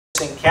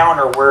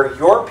encounter where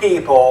your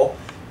people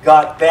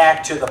got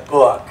back to the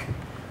book.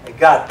 They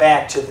got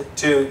back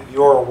to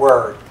your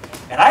word.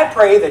 And I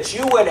pray that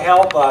you would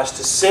help us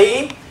to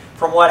see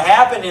from what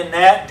happened in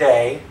that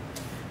day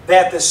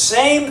that the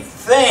same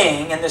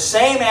thing and the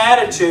same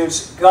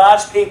attitudes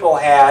God's people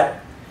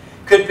had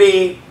could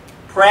be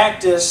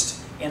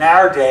practiced in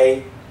our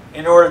day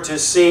in order to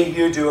see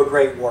you do a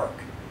great work.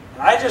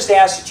 And I just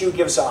ask that you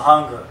give us a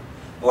hunger.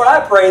 Lord, I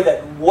pray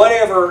that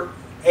whatever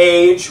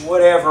age,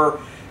 whatever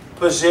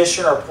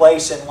position or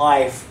place in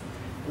life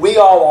we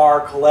all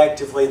are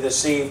collectively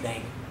this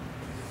evening,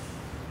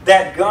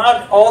 that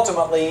God,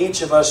 ultimately,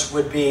 each of us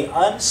would be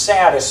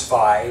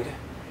unsatisfied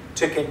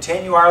to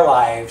continue our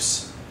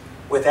lives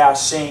without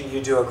seeing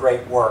you do a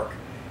great work.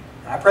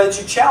 And I pray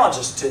that you challenge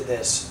us to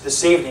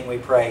this evening, we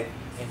pray.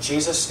 In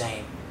Jesus'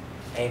 name,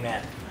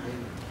 amen.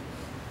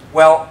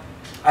 Well,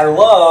 I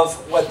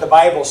love what the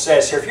Bible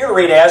says here. If you were to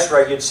read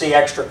Ezra, you'd see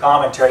extra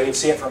commentary. You'd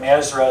see it from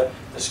Ezra,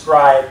 the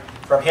scribe,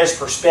 from his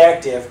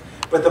perspective.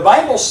 But the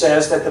Bible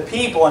says that the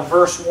people, in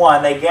verse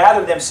 1, they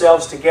gathered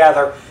themselves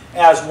together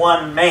as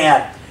one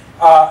man.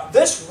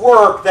 This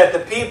work that the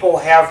people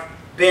have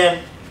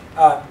been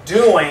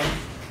doing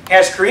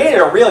has created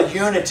a real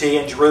unity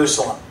in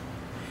Jerusalem.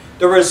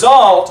 The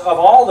result of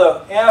all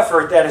the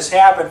effort that has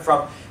happened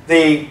from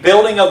the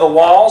building of the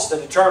walls, the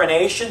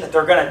determination that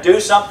they're going to do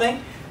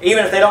something,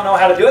 even if they don't know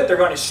how to do it, they're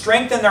going to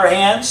strengthen their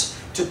hands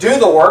to do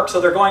the work, so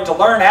they're going to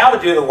learn how to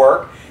do the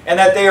work, and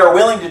that they are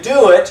willing to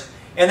do it,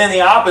 and then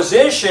the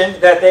opposition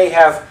that they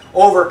have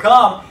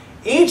overcome.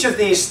 Each of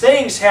these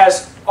things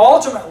has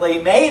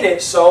ultimately made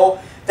it so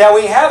that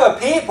we have a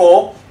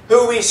people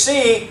who we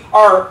see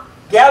are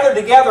gathered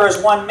together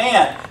as one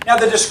man. Now,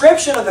 the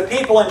description of the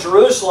people in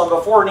Jerusalem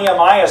before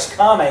Nehemiah's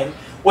coming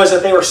was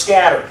that they were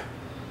scattered.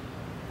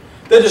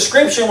 The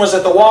description was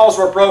that the walls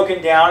were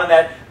broken down and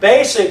that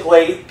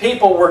basically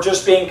people were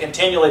just being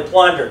continually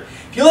plundered.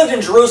 If you lived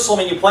in Jerusalem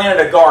and you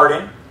planted a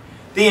garden,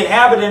 the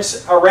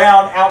inhabitants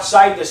around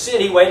outside the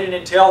city waited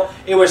until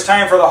it was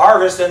time for the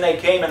harvest, and they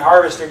came and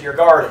harvested your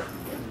garden.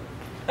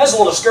 That's a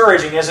little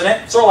discouraging, isn't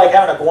it? It's sort of like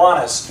having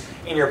iguanas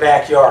in your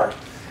backyard.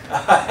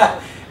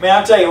 Man,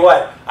 I'll tell you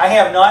what, I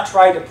have not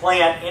tried to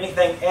plant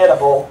anything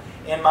edible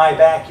in my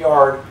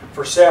backyard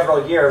for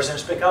several years, and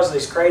it's because of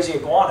these crazy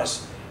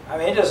iguanas. I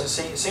mean, it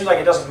seems like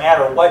it doesn't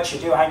matter what you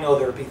do. I know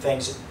there would be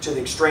things to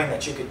the extreme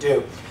that you could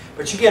do.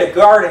 But you get a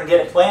garden, get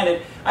it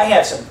planted. I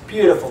had some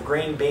beautiful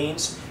green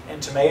beans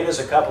and tomatoes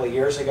a couple of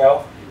years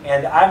ago.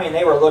 And I mean,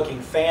 they were looking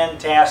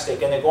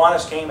fantastic. And the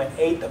iguanas came and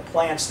ate the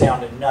plants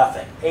down to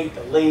nothing. Ate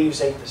the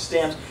leaves, ate the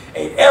stems,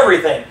 ate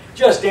everything.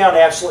 Just down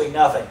to absolutely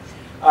nothing.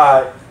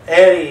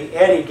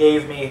 Eddie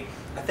gave me,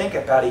 I think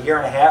about a year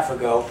and a half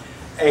ago,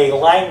 a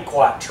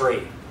limequat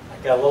tree.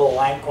 I got a little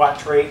limequat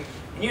tree.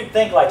 And you'd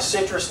think like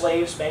citrus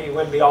leaves maybe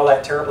wouldn't be all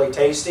that terribly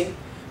tasty.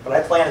 But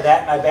I planted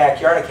that in my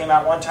backyard. I came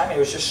out one time and it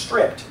was just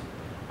stripped.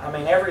 I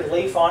mean, every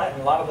leaf on it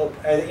and a lot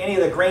of any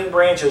of the green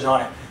branches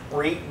on it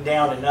were eaten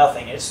down to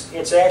nothing.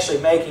 It's actually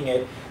making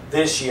it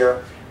this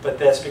year, but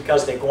that's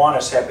because the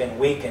iguanas have been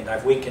weakened.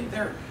 I've weakened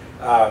their,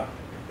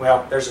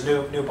 well, there's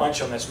a new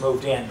bunch of them that's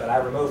moved in, but I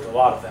removed a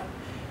lot of them.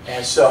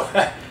 And so,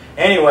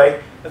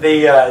 anyway,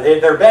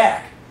 they're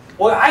back.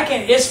 Well,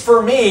 it's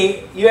for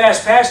me, you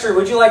ask, Pastor,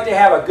 would you like to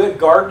have a good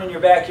garden in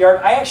your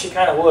backyard? I actually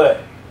kind of would.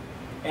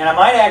 And I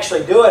might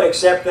actually do it,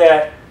 except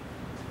that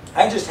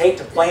I just hate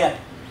to plant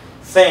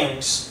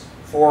things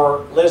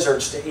for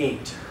lizards to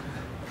eat.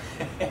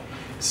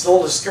 It's a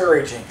little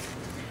discouraging.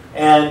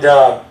 And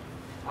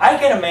I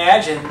can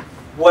imagine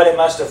what it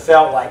must have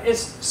felt like.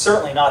 It's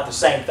certainly not the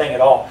same thing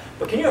at all.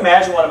 But can you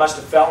imagine what it must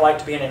have felt like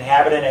to be an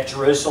inhabitant at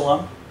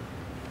Jerusalem?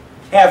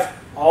 Have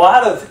a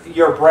lot of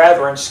your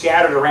brethren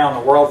scattered around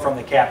the world from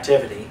the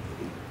captivity.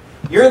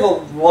 You're the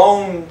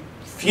lone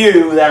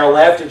few that are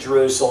left at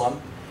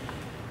Jerusalem.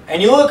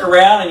 And you look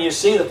around and you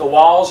see that the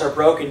walls are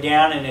broken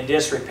down and in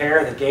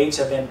disrepair. The gates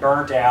have been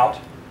burnt out.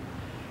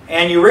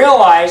 And you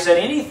realize that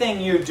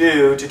anything you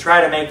do to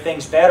try to make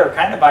things better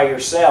kind of by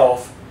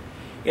yourself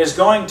is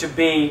going to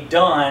be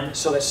done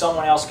so that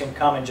someone else can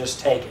come and just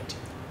take it.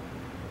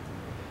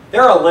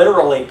 There are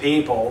literally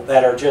people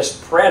that are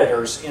just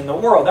predators in the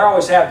world. There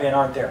always have been,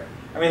 aren't there?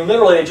 I mean,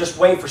 literally they just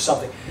wait for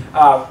something.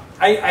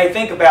 I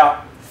think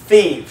about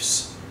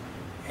thieves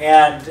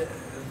and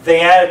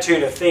the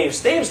attitude of thieves.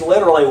 Thieves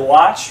literally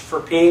watch for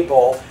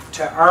people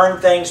to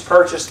earn things,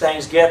 purchase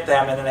things, get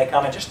them, and then they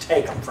come and just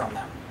take them from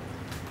them.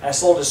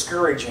 That's a little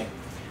discouraging.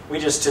 We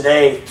just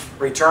today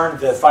returned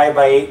the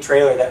 5x8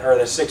 trailer, or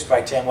the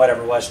 6x10,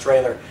 whatever it was,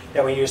 trailer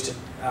that we used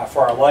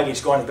for our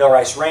luggage going to Bill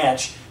Rice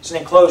Ranch. It's an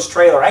enclosed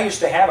trailer. I used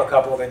to have a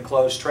couple of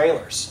enclosed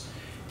trailers.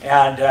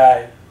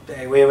 And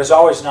it was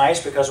always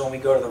nice because when we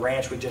go to the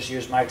ranch, we just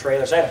use my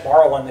trailers. I had to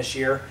borrow one this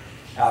year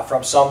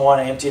from someone.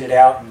 I emptied it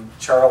out, and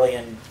Charlie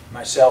and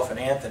myself and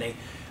Anthony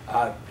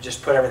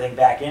just put everything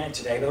back in it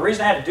today. But the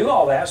reason I had to do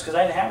all that is because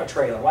I didn't have a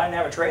trailer. Why didn't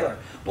I have a trailer?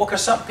 Well,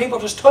 because some people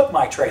just took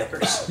my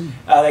trailers.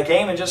 They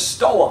came and just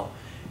stole them.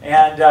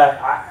 And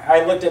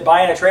I looked at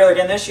buying a trailer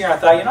again this year, and I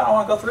thought, you know, I don't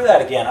want to go through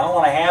that again. I don't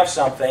want to have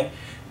something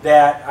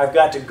that I've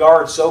got to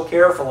guard so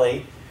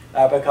carefully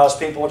because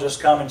people just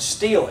come and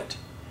steal it.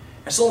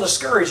 It's a little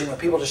discouraging when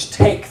people just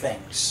take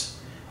things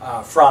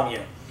from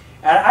you.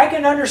 And I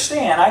can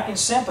understand, I can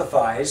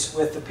sympathize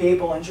with the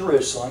people in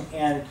Jerusalem,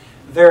 and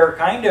they're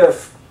kind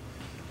of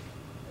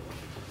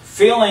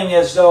feeling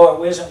as though it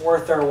wasn't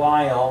worth their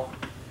while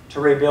to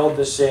rebuild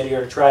the city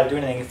or to try to do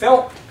anything. It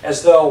felt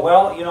as though,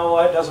 well, you know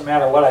what, it doesn't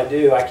matter what I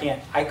do,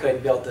 I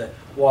couldn't build the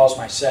walls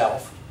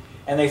myself.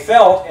 And they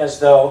felt as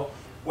though,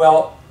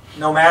 well,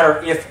 no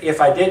matter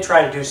if I did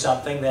try to do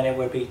something, then it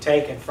would be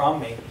taken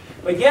from me.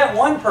 But yet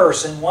one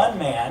person, one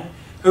man,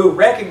 who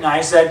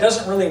recognized that it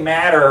doesn't really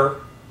matter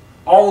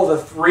all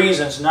of the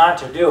reasons not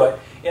to do it,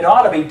 it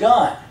ought to be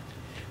done.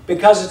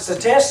 Because it's the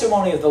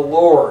testimony of the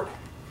Lord.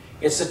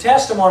 It's the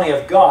testimony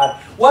of God.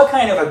 What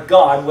kind of a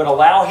God would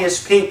allow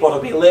His people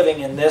to be living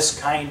in this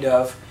kind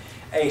of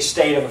a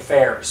state of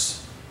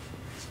affairs?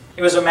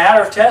 It was a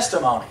matter of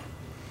testimony.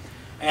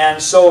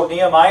 And so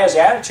Nehemiah's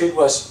attitude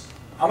was,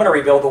 I'm going to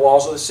rebuild the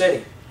walls of the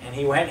city. And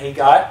he went, he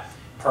got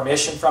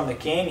permission from the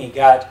king. He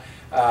got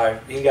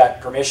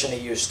permission to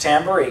use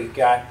timber. He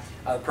got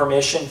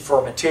permission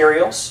for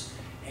materials.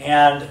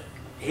 And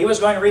he was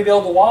going to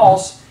rebuild the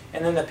walls.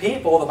 And then the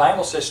people, the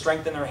Bible says,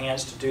 strengthen their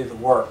hands to do the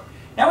work.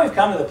 Now we've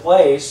come to the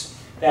place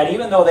that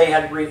even though they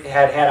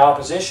had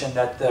opposition,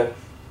 that the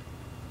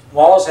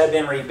walls had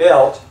been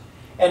rebuilt,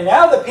 and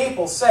now the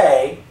people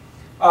say,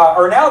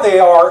 or now they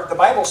are, the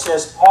Bible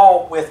says,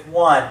 all with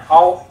one,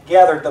 all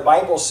gathered, the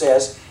Bible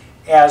says,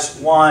 as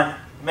one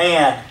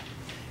man.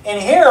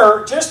 And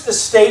here, just the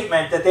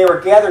statement that they were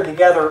gathered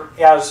together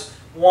as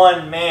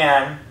one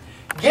man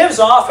gives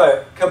off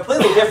a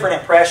completely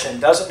different impression,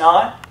 does it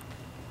not?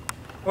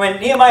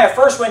 When Nehemiah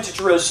first went to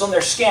Jerusalem,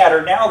 they're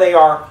scattered. Now they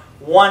are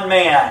one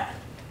man.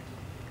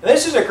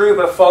 This is a group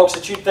of folks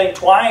that you'd think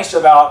twice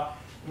about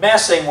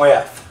messing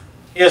with,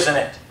 isn't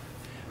it?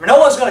 I mean, no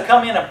one's going to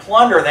come in and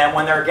plunder them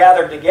when they're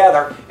gathered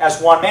together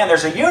as one man.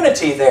 There's a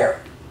unity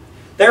there.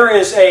 There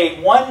is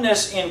a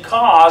oneness in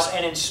cause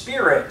and in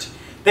spirit.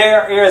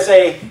 There is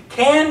a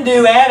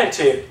can-do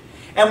attitude.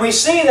 And we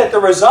see that the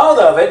result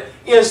of it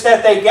is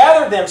that they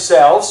gathered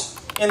themselves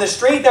in the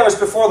street that was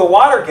before the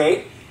water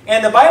gate.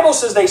 And the Bible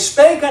says they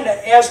spake unto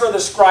Ezra the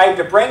scribe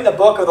to bring the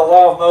book of the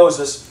law of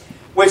Moses,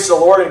 which the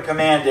Lord had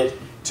commanded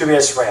to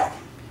Israel.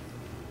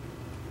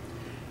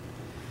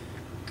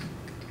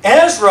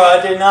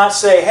 Ezra did not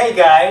say, hey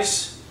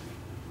guys,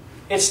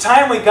 it's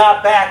time we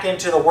got back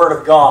into the Word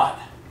of God.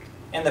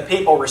 And the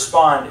people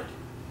responded.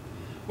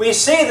 We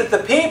see that the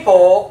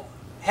people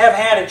have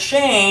had a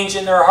change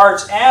in their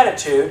heart's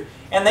attitude,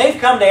 and they've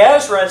come to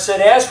Ezra and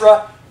said,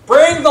 Ezra,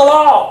 bring the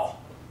law.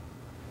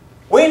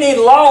 We need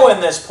law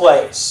in this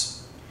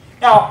place.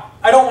 Now,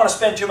 I don't want to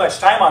spend too much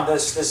time on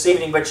this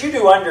evening, but you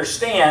do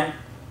understand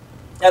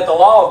that the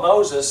law of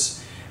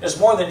Moses is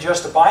more than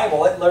just a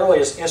Bible. It literally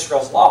is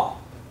Israel's law.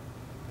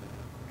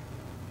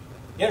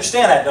 You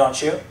understand that,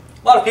 don't you?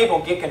 A lot of people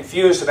get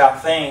confused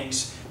about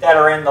things that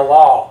are in the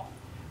law.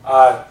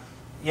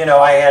 You know,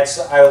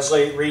 I was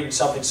reading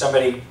something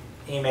somebody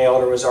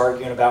emailed or was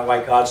arguing about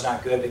why God's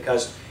not good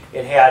because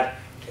it had,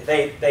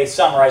 they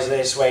summarized it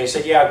this way. He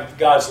said, yeah,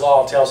 God's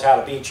law tells how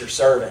to beat your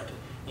servant.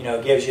 You know,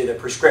 it gives you the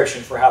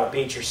prescription for how to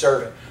beat your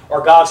servant.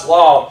 Or God's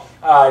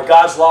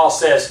law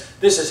says,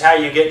 this is how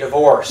you get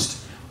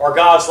divorced. Or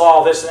God's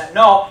law, this and that.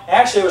 No,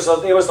 actually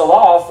it was the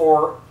law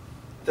for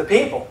the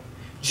people.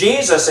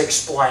 Jesus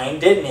explained,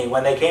 didn't he,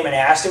 when they came and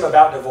asked him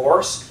about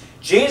divorce?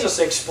 Jesus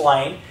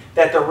explained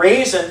that the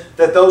reason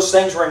that those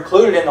things were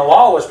included in the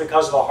law was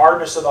because of the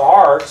hardness of the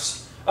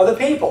hearts of the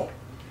people.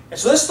 And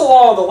so this is the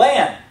law of the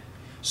land.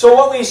 So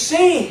what we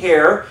see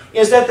here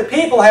is that the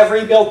people have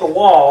rebuilt the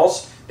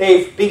walls.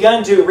 They've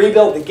begun to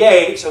rebuild the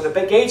gates, or the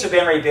gates have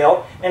been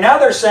rebuilt, and now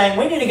they're saying,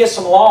 we need to get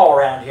some law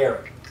around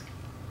here.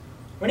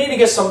 We need to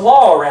get some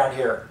law around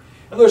here.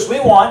 In other words,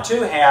 we want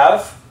to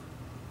have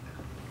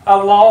a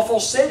lawful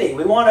city.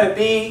 We want to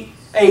be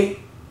a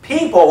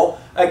people,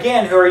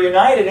 again, who are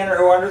united and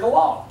who are under the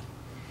law.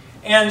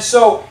 And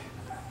so,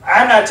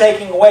 I'm not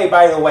taking away,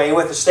 by the way,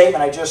 with the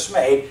statement I just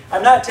made,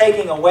 I'm not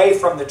taking away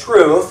from the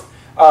truth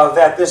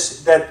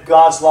that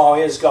God's law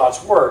is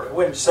God's Word. I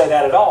wouldn't say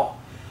that at all.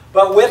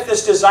 But with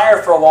this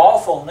desire for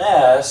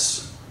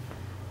lawfulness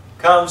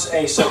comes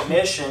a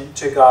submission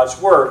to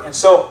God's Word. And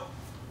so,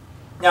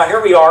 now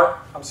here we are.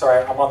 I'm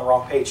sorry, I'm on the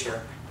wrong page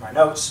here. My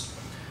notes.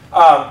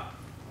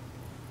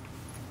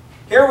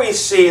 Here we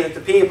see that the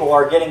people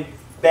are getting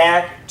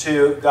back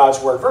to God's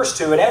Word. Verse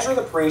 2, and Ezra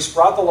the priest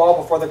brought the law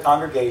before the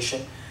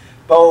congregation,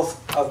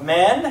 both of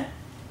men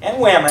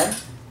and women,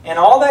 and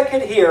all that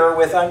could hear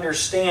with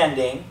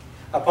understanding,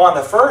 upon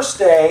the first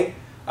day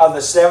of the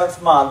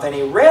 7th month. And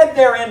he read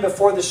therein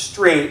before the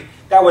street,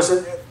 that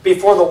was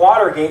before the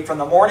water gate, from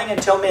the morning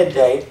until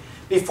midday,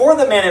 before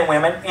the men and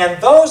women,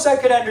 and those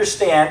that could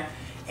understand,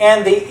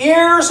 and the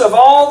ears of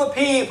all the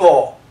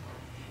people.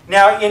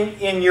 Now,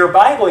 in your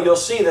Bible, you'll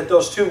see that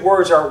those two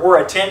words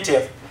were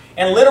attentive.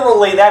 And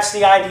literally, that's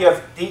the idea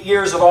of the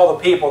ears of all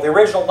the people. The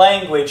original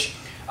language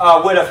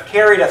would have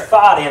carried a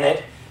thought in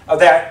it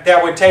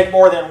that would take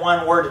more than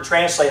one word to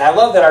translate. I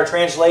love that our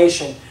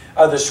translation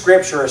of the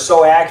Scripture is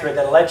so accurate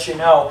that it lets you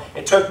know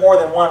it took more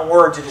than one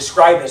word to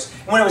describe this.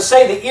 And when it would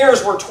say the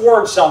ears were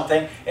towards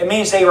something, it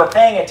means they were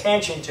paying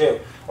attention to,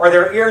 or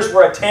their ears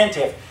were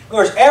attentive. In other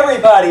words,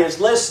 everybody is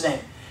listening.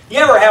 You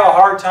ever have a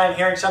hard time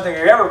hearing something? Or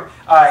you ever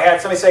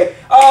had somebody say,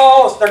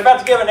 oh, they're about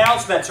to give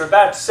announcements or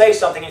about to say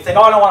something, and you think,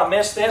 oh, I don't want to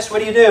miss this? What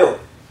do?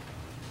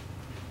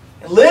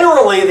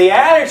 Literally, the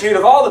attitude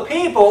of all the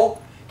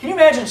people, can you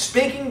imagine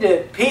speaking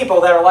to people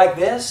that are like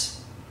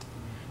this?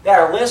 That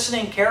are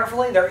listening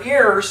carefully? Their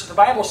ears, the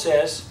Bible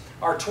says,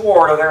 are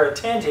toward, or they're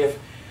attentive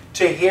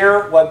to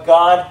hear what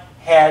God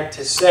had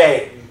to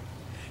say.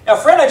 Now,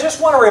 friend, I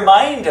just want to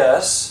remind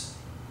us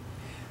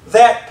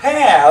that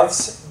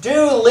paths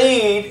do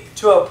lead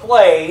to a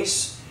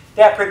place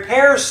that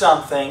prepares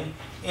something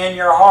in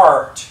your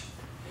heart.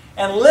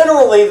 And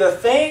literally, the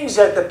things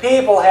that the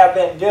people have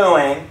been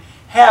doing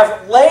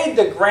have laid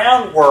the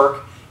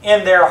groundwork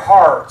in their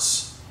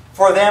hearts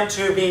for them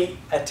to be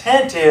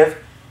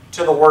attentive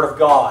to the Word of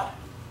God.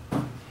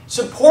 It's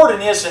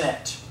important, isn't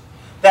it,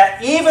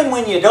 that even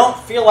when you don't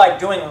feel like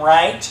doing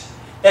right,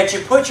 that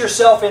you put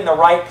yourself in the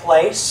right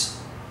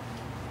place?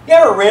 You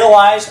ever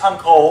realize I'm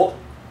cold?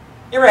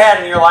 You ever had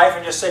it in your life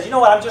and just said, you know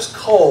what, I'm just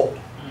cold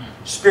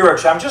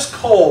spiritually. I'm just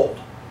cold.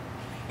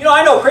 You know,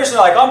 I know Christians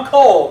are like, I'm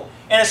cold.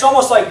 And it's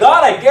almost like,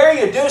 God, I dare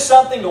you to do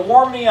something to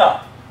warm me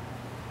up.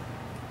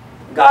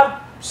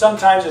 God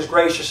sometimes is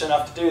gracious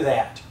enough to do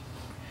that.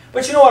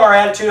 But you know what our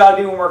attitude ought to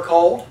be when we're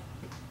cold?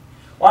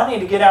 Well, I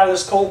need to get out of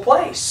this cold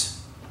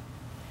place.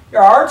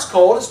 Your heart's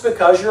cold, it's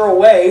because you're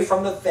away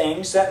from the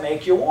things that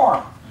make you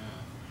warm.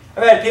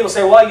 I've had people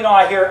say, well, you know,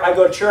 I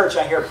go to church,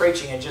 I hear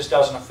preaching, it just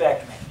doesn't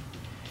affect me.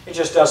 It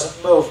just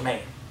doesn't move me.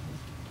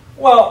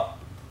 Well,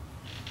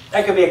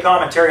 that could be a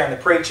commentary on the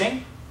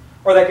preaching,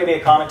 or that could be a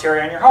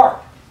commentary on your heart.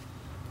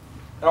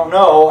 I don't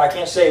know, I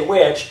can't say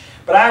which,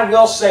 but I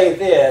will say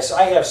this.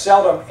 I have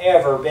seldom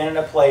ever been in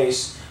a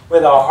place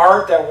with a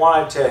heart that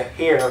wanted to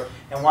hear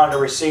and wanted to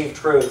receive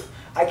truth.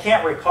 I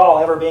can't recall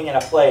ever being in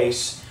a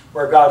place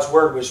where God's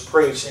Word was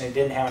preached and it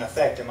didn't have an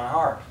effect in my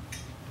heart.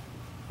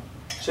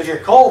 So if you're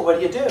cold, what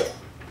do?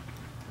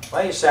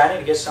 Well, you say, I need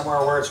to get somewhere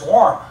where it's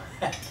warm.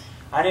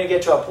 I need to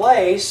get to a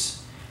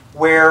place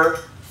where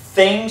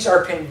things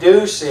are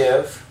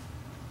conducive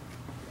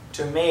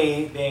to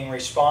me being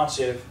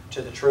responsive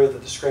to the truth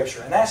of the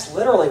Scripture. And that's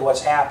literally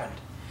what's happened.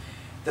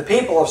 The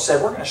people have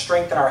said, we're going to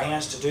strengthen our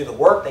hands to do the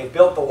work. They've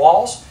built the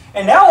walls.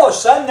 And now all of a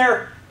sudden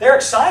they're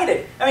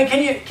excited. I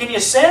mean, can you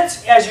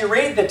sense, as you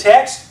read the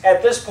text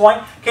at this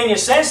point, can you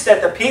sense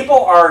that the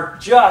people are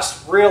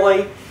just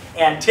really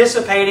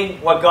anticipating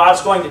what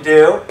God's going to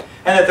do?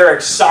 And that they're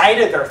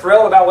excited, they're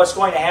thrilled about what's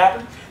going to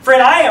happen? Friend,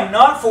 I am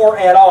not for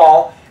at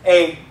all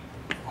a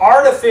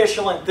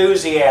artificial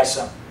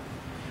enthusiasm.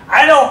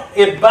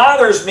 It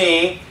bothers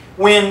me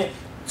when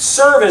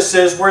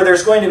services where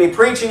there's going to be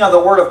preaching of the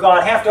Word of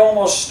God have to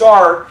almost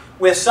start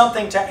with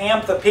something to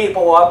amp the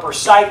people up or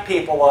psych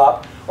people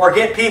up or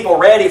get people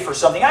ready for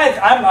something.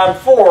 I'm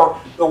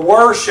for the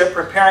worship,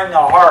 preparing the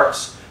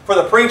hearts for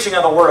the preaching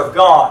of the Word of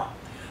God.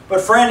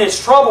 But friend,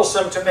 it's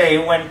troublesome to me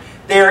when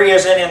there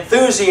is an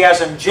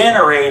enthusiasm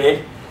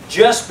generated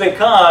just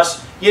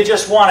because you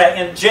just want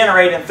to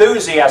generate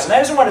enthusiasm.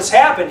 That isn't what has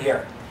happened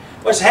here.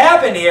 What's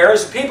happened here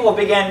is people have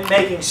begun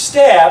making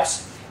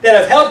steps that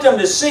have helped them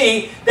to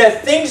see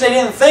that things they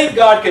didn't think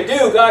God could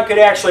do, God could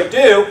actually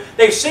do.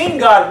 They've seen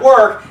God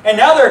work, and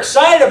now they're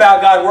excited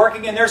about God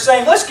working, and they're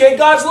saying, let's get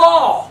God's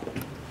law.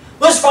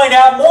 Let's find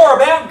out more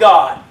about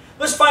God.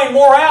 Let's find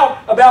more out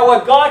about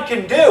what God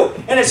can do.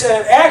 And it's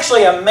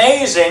actually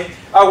amazing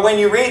when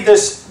you read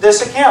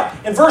this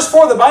account. In verse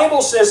 4, the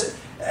Bible says,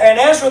 and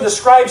Ezra the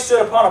scribe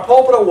stood upon a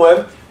pulpit of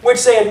wood,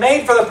 which they had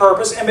made for the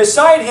purpose, and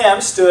beside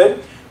him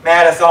stood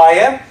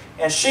Mattathiah,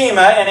 and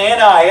Shema, and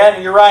Ananiah,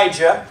 and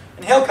Urijah,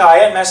 and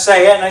Hilkiah, and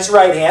Maaseiah, and his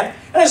right hand,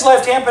 and his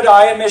left hand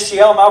Pedaiah,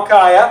 Mishael,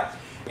 Malchiah,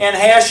 and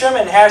Hashem,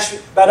 and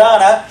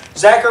Hashbaddanah,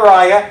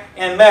 Zechariah,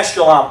 and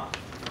Meshullam.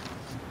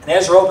 And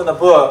Ezra opened the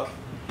book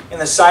in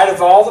the sight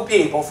of all the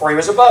people, for he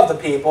was above the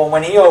people, and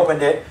when he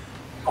opened it,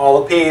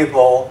 all the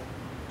people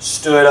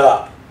stood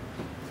up.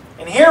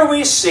 And here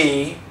we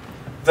see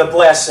the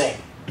blessing.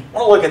 I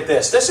want to look at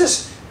this. This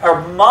is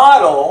a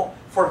model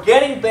for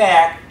getting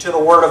back to the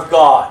Word of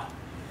God.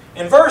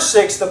 In verse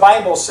 6, the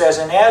Bible says,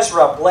 and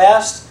Ezra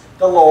blessed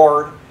the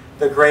Lord,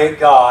 the great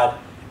God,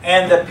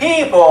 and the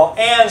people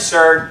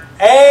answered,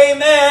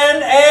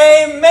 Amen,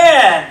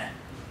 Amen.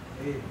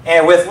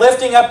 And with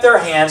lifting up their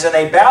hands, and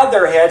they bowed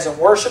their heads and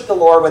worshipped the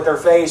Lord with their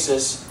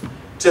faces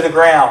to the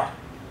ground.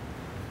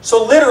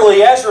 So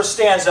literally, Ezra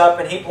stands up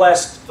and he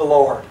blessed the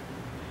Lord.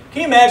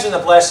 Can you imagine the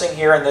blessing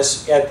here at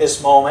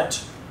this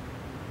moment?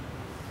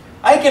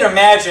 I can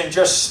imagine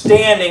just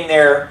standing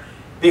there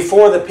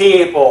before the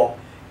people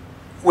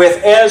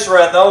with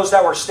Ezra and those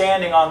that were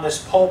standing on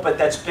this pulpit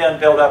that's been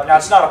built up. Now,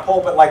 it's not a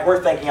pulpit like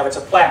we're thinking of. It's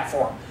a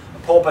platform. A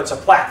pulpit's a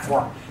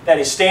platform that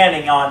he's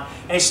standing on.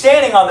 And he's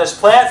standing on this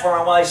platform,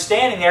 and while he's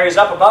standing there, he's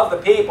up above the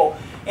people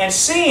and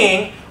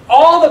seeing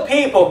all the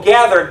people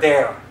gathered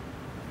there.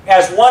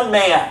 as one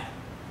man.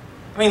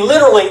 I mean,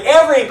 literally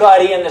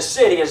everybody in the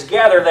city is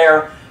gathered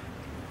there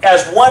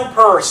as one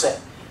person,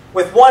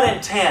 with one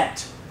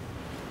intent.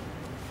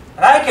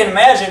 And I can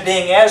imagine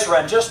being Ezra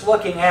and just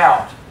looking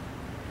out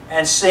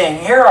and seeing,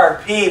 here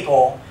are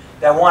people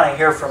that want to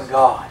hear from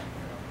God.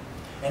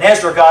 And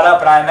Ezra got up,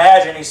 and I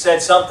imagine he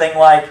said something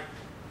like,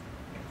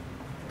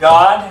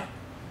 God,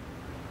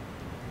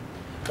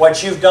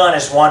 what you've done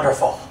is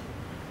wonderful.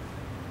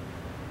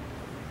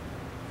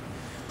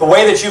 The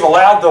way that you've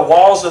allowed the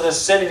walls of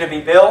this city to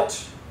be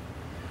built,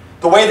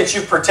 the way that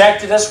you've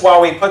protected us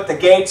while we put the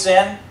gates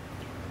in,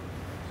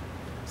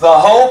 the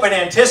hope and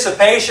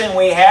anticipation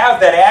we have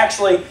that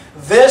actually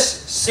this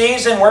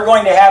season we're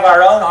going to have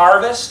our own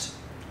harvest.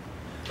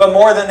 But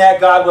more than that,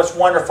 God, what's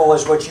wonderful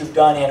is what you've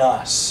done in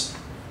us.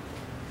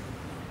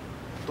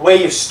 The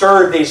way you've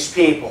stirred these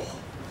people.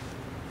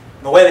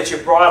 The way that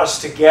you've brought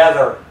us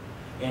together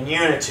in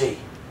unity.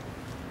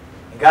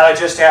 And God, I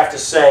just have to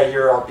say, you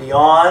are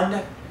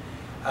beyond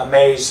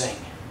amazing.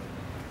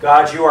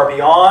 God, you are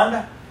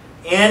beyond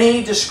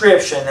any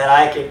description that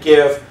I could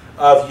give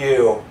of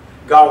you.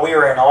 God, we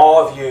are in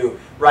awe of you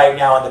right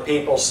now. And the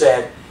people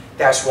said,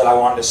 that's what I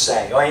wanted to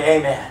say. Oh,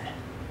 amen.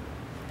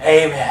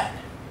 Amen.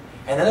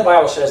 And then the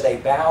Bible says they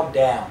bowed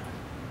down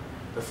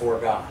before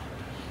God.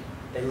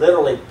 They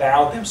literally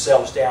bowed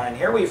themselves down. And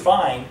here we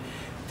find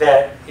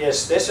that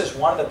this is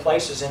one of the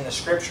places in the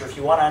Scripture, if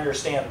you want to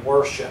understand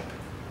worship,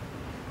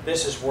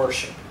 this is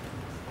worship.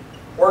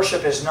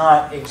 Worship is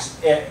not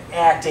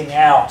acting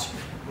out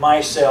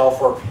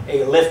myself or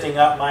lifting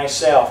up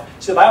myself.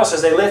 See, the Bible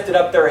says they lifted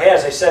up their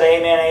heads. They said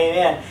amen,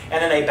 amen.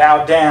 And then they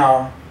bowed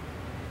down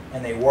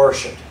and they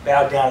worshiped.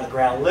 Bowed down to the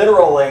ground.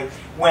 Literally,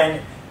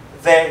 when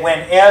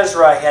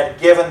Ezra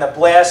had given the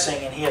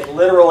blessing and he had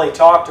literally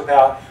talked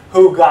about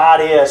who God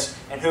is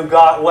and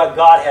what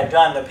God had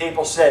done, the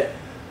people said,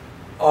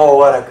 oh,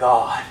 what a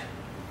God.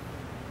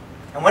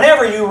 And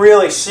whenever you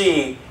really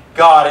see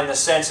God in the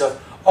sense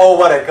of, oh,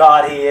 what a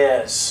God He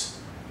is,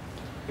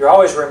 you're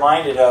always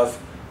reminded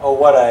of, oh,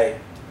 what a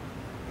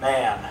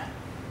man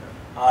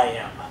I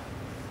am.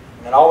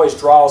 And it always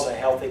draws a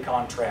healthy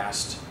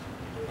contrast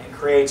and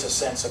creates a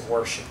sense of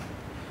worship.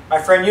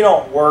 My friend, you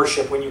don't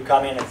worship when you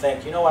come in and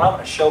think, you know what, I'm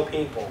going to show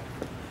people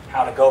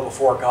how to go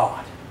before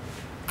God.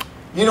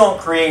 You don't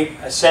create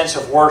a sense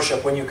of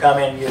worship when you come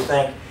in and you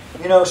think,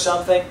 you know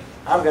something,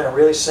 I'm going to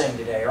really sing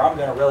today, or I'm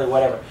going to really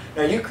whatever.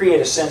 No, you create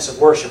a sense of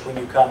worship when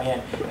you come in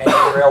and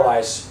you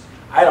realize,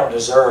 I don't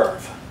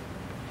deserve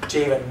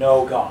to even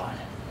know God.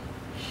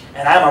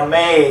 And I'm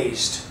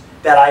amazed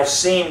that I've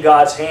seen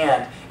God's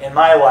hand in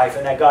my life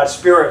and that God's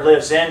Spirit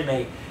lives in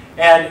me.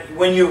 And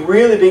when you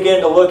really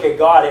begin to look at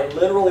God, it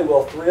literally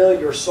will thrill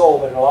your soul,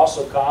 but it will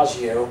also cause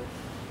you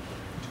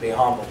to be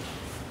humbled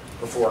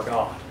before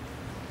God.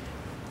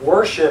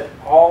 Worship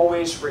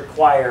always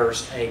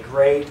requires a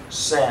great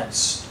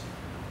sense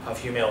of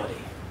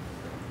humility.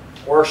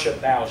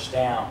 Worship bows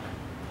down.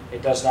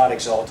 It does not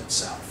exalt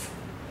itself.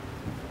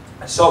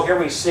 And so here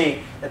we see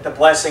that the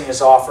blessing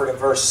is offered in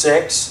verse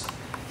 6.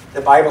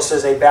 The Bible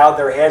says they bowed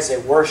their heads, they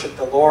worshiped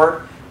the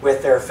Lord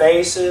with their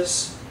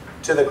faces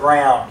to the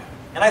ground.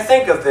 And I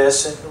think of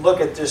this and look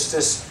at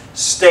this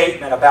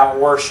statement about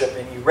worship,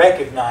 and you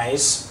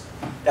recognize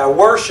that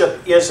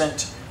worship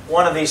isn't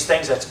one of these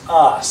things that's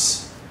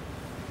us.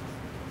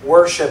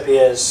 Worship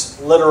is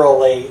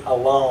literally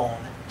alone.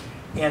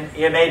 And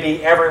it may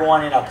be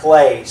everyone in a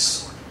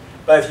place.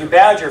 But if you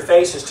bowed your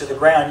faces to the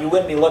ground, you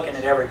wouldn't be looking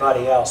at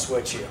everybody else,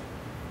 would you?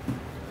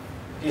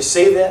 Do you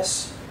see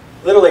this?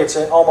 Literally, it's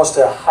almost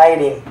a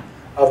hiding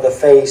of the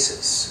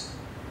faces.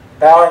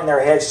 Bowing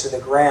their heads to the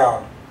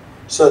ground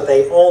so that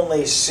they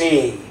only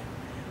see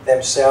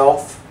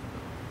themselves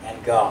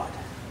and God.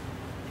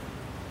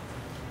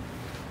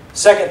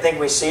 Second thing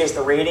we see is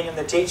the reading and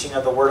the teaching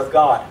of the Word of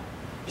God.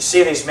 You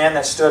see these men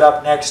that stood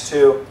up next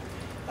to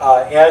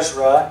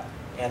Ezra,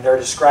 and they're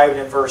described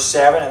in verse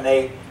 7, and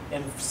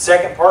in the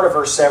second part of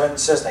verse 7 it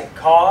says they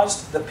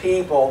caused the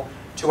people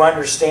to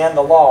understand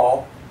the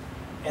law,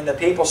 and the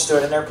people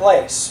stood in their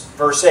place.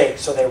 Verse 8,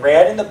 so they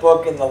read in the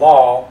book in the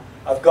law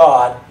of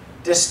God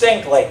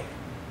distinctly,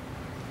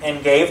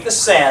 and gave the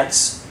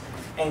sense,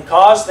 and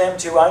caused them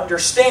to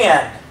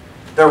understand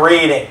the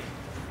reading.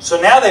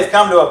 So now they've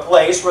come to a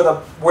place where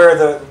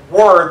the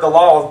Word, the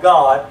law of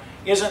God,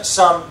 isn't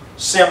some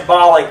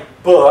symbolic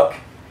book.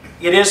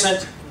 It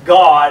isn't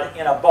God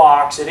in a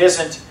box. It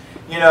isn't,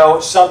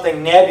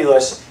 something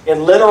nebulous. It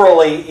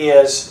literally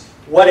is,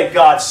 what did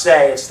God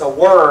say? It's the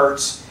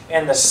words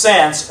and the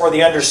sense or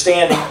the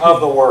understanding of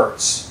the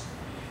words.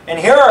 And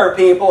here are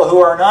people who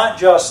are not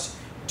just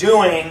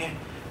doing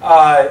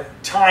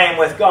time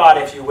with God,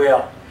 if you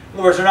will. In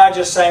other words, they're not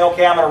just saying,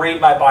 okay, I'm going to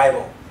read my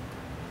Bible.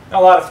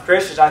 A lot of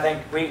Christians, I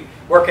think,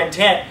 we're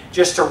content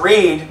just to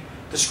read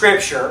the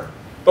Scripture,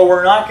 but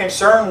we're not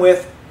concerned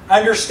with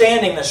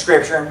understanding the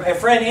Scripture. And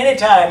friend,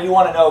 anytime you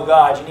want to know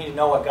God, you need to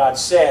know what God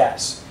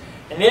says.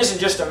 And it isn't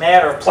just a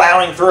matter of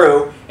plowing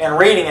through and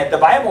reading it. The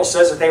Bible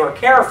says that they were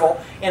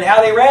careful in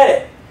how they read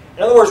it.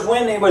 In other words,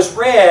 when it was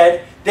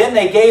read, then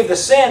they gave the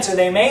sense and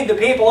they made the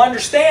people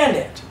understand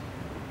it.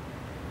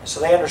 So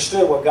they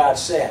understood what God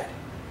said.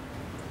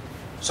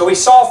 So we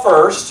saw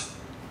first,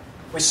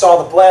 we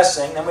saw the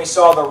blessing, then we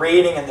saw the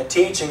reading and the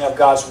teaching of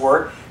God's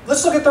Word.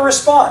 Let's look at the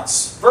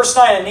response. Verse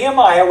 9, and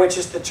Nehemiah, which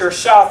is the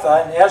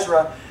Tirshatha, and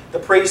Ezra, the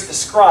priest, the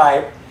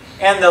scribe,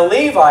 and the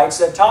Levites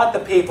that taught the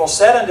people,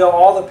 said unto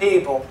all the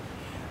people,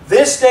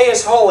 This day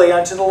is holy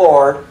unto the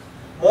Lord.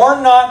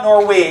 Mourn not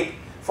nor weep,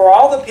 for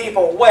all the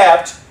people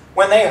wept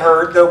when they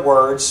heard the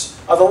words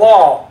of the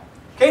law.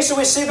 Okay, so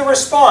we see the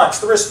response.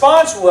 The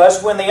response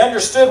was when they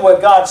understood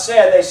what God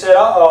said, they said,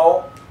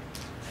 uh-oh.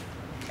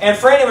 And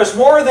friend, it was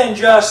more than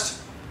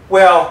just,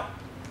 well,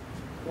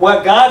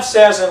 what God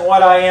says and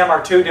what I am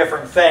are two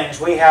different things.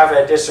 We have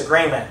a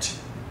disagreement.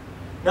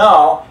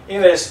 No, it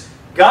was,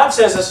 God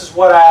says this is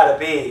what I ought to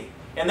be.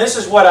 And this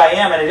is what I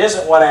am, and it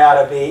isn't what I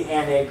ought to be.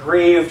 And it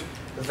grieved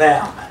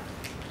them.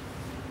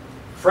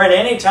 Friend,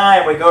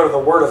 anytime we go to the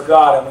Word of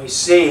God and we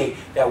see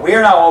that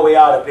we're not what we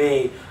ought to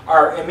be,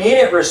 our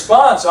immediate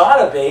response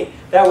ought to be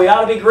that we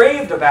ought to be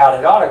grieved about it.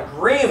 It ought to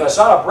grieve us.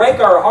 It ought to break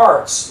our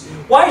hearts.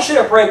 Why should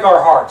it break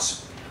our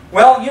hearts?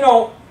 Well, you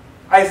know,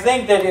 I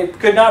think that it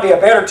could not be a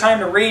better time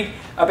to read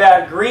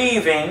about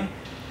grieving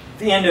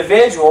the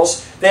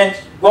individuals than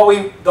what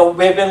we've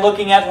been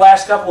looking at the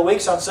last couple of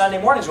weeks on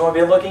Sunday mornings when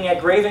we've been looking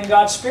at grieving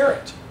God's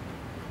Spirit.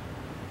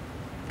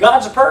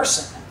 God's a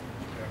person.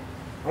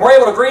 And we're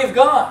able to grieve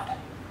God.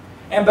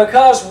 And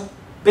because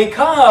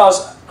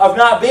of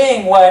not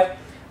being what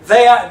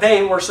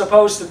they were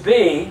supposed to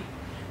be,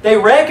 they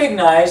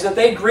recognized that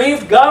they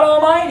grieved God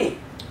Almighty.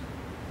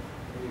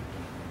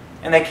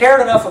 And they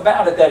cared enough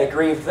about it that it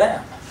grieved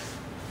them.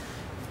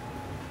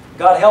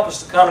 God help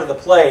us to come to the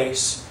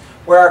place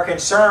where our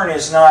concern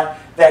is not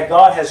that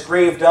God has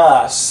grieved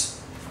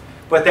us,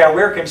 but that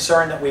we're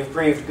concerned that we've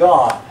grieved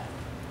God.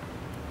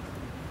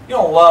 You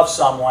don't love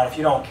someone if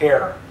you don't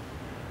care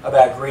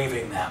about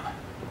grieving them.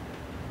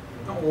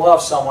 You don't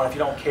love someone if you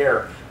don't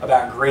care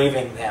about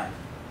grieving them.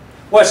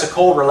 What's a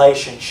cold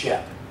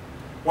relationship?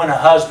 When a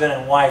husband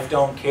and wife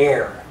don't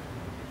care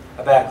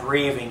about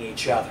grieving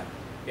each other,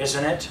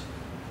 isn't it?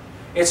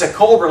 It's a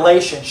cold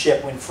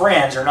relationship when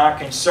friends are not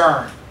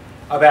concerned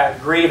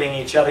about grieving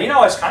each other. You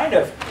know, it is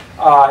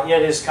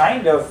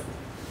kind of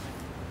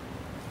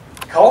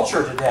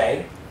culture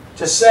today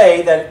to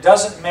say that it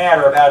doesn't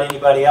matter about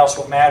anybody else.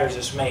 What matters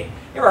is me.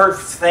 You ever heard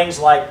things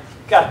like,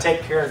 you got to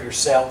take care of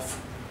yourself.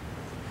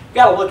 You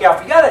got to look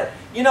out for,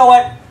 you know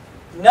what?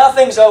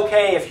 Nothing's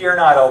okay if you're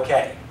not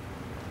okay.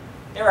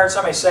 You ever heard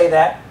somebody say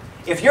that?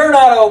 If you're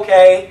not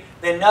okay,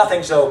 then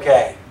nothing's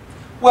okay.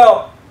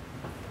 Well,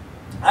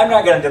 I'm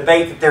not going to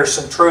debate that there's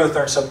some truth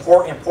or some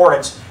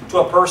importance to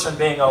a person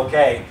being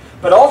okay.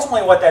 But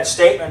ultimately what that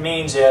statement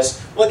means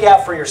is, look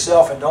out for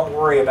yourself and don't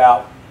worry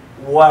about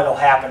what will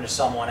happen to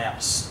someone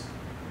else.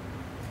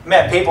 I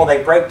met people,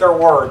 they break their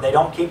word. They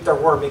don't keep their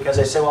word because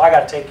they say, well, I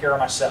got to take care of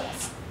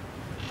myself.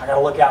 I got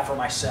to look out for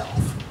myself.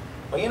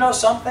 Well, you know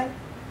something?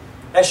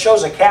 That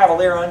shows a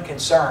cavalier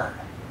unconcern.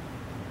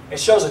 It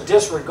shows a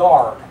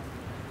disregard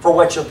for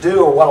what you'll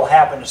do or what will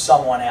happen to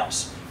someone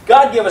else.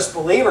 God give us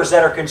believers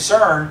that are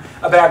concerned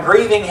about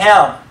grieving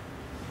Him.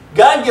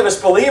 God give us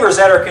believers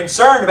that are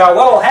concerned about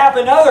what will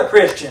happen to other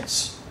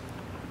Christians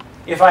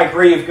if I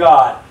grieve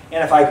God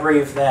and if I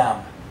grieve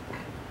them.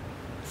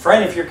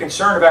 Friend, if you're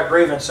concerned about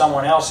grieving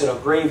someone else, it'll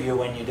grieve you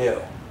when you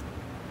do.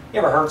 You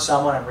ever hurt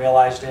someone and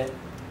realized it?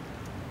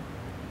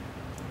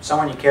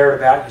 Someone you cared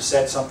about, you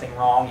said something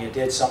wrong, you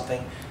did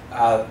something,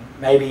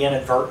 maybe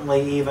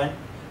inadvertently even,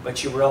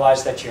 but you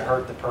realized that you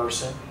hurt the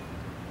person.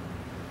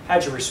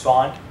 How'd you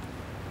respond?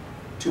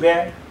 Too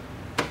bad?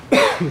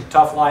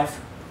 Tough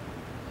life?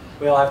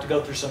 We all have to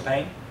go through some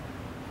pain?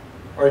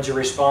 Or did you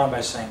respond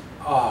by saying,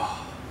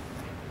 oh,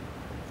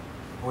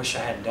 I wish I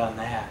hadn't done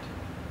that?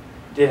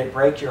 Did it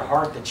break your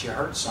heart that you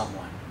hurt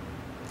someone?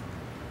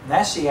 And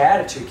that's the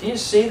attitude. Can you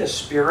see the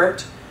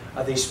spirit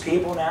of these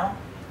people now?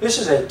 This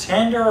is a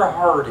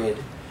tender-hearted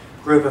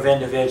group of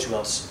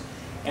individuals.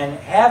 And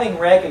having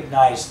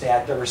recognized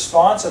that, the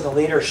response of the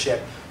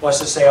leadership was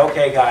to say,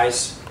 okay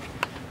guys,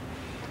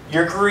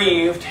 you're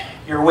grieved,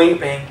 you're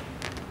weeping,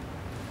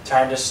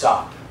 time to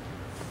stop.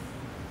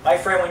 My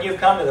friend, when you've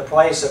come to the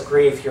place of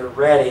grief, you're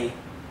ready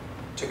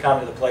to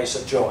come to the place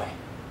of joy.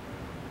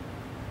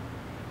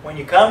 When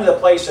you come to the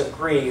place of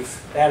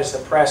grief, that is the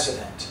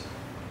precedent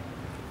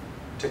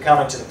to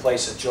coming to the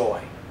place of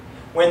joy.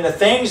 When the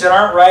things that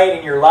aren't right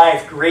in your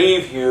life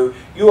grieve you,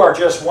 you are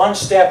just one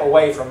step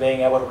away from being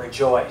able to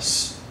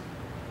rejoice.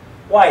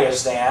 Why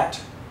is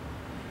that?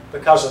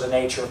 Because of the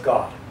nature of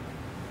God.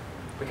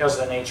 Because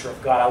of the nature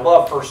of God. I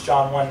love 1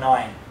 John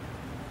 1:9.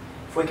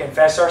 If we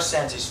confess our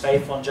sins, He's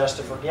faithful and just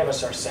to forgive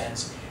us our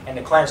sins and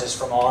to cleanse us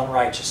from all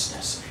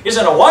unrighteousness.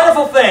 Isn't it a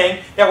wonderful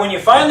thing that when you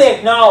finally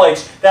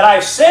acknowledge that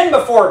I've sinned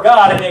before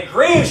God and it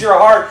grieves your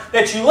heart,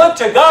 that you look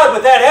to God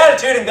with that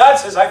attitude and God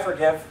says, I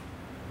forgive.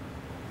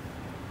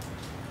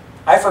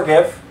 I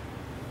forgive.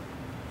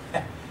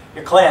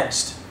 You're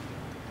cleansed.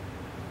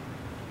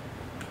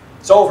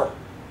 It's over.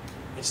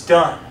 It's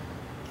done.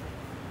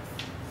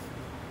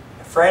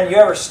 Friend, you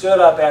ever stood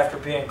up after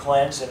being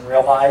cleansed and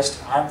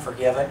realized, I'm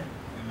forgiven?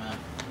 Amen.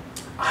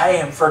 I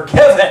am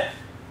forgiven.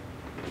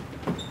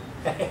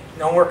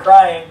 No more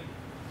crying.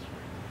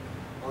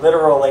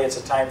 Literally, it's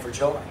a time for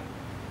joy.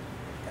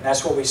 And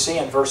that's what we see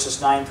in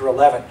verses 9 through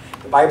 11.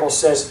 The Bible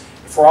says,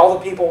 for all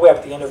the people wept,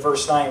 at the end of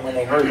verse 9, when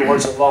they heard the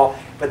words of the law.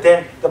 But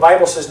then the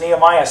Bible says,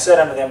 Nehemiah said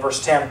unto them,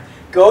 verse 10,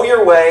 go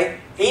your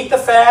way, eat the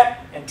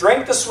fat, and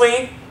drink the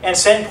sweet, and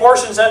send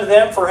portions unto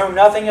them for whom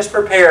nothing is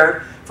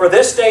prepared. For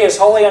this day is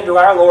holy unto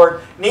our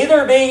Lord.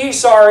 Neither be ye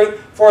sorry,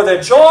 for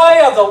the joy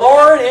of the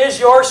Lord is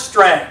your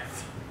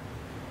strength.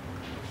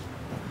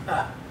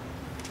 Huh.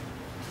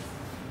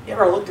 You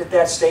ever looked at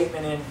that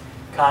statement in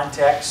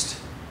context?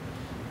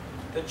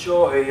 The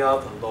joy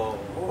of the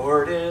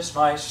Lord is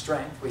my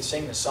strength. We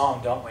sing the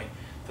song, don't we?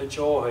 The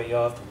joy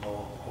of the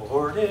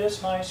Lord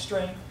is my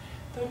strength.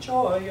 The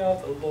joy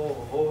of the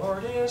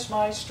Lord is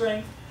my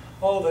strength.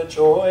 Oh, the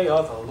joy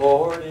of the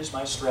Lord is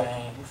my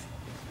strength.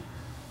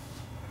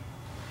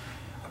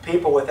 A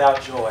people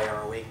without joy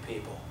are a weak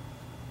people,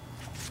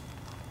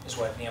 is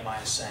what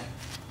Nehemiah is saying.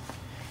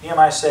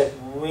 Nehemiah said,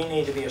 we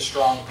need to be a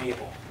strong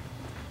people.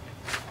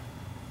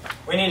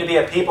 We need to be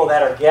a people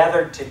that are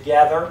gathered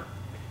together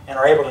and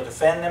are able to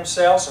defend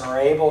themselves and are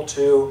able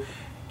to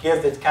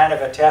give the kind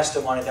of a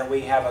testimony that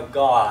we have a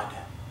God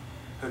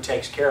who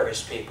takes care of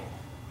His people.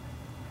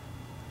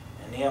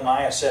 And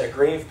Nehemiah said, a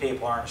grieved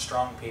people aren't a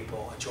strong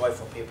people, a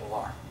joyful people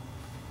are.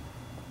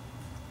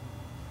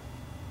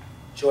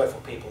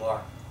 Joyful people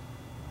are.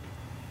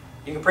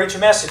 You can preach a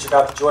message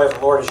about the joy of the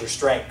Lord as your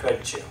strength,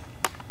 couldn't you?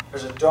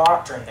 There's a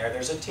doctrine there,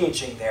 there's a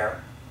teaching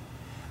there.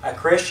 A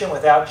Christian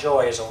without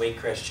joy is a weak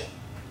Christian.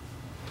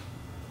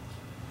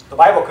 The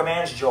Bible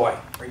commands joy.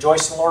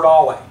 Rejoice in the Lord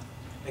always.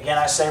 Again,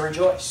 I say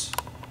rejoice.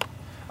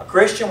 A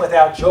Christian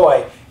without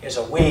joy is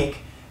a weak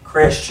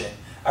Christian.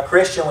 A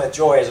Christian with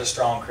joy is a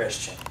strong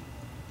Christian.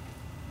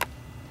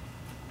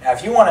 Now,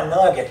 if you want a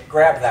nugget,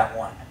 grab that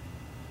one.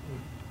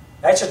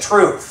 That's a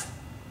truth.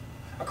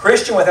 A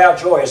Christian without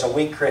joy is a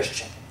weak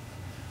Christian.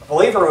 A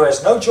believer who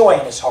has no joy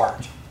in his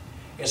heart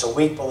is a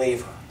weak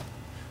believer.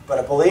 But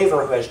a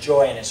believer who has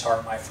joy in his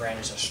heart, my friend,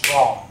 is a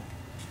strong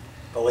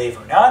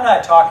believer. Now, I'm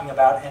not talking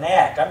about an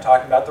act. I'm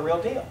talking about the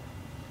real deal.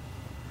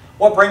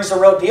 What brings the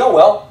real deal?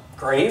 Well,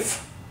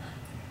 grief,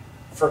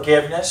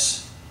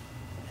 forgiveness,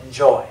 and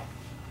joy.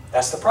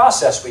 That's the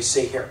process we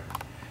see here.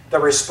 The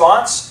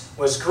response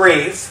was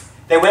grief.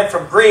 They went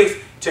from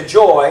grief to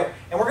joy.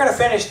 And we're going to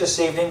finish this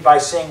evening by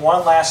seeing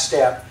one last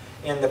step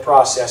in the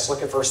process.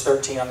 Look at verse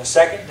 13. On the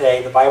second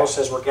day, the Bible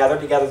says, were gathered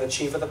together the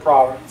chief of the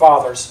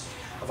fathers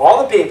of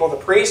all the people, the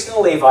priests and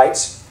the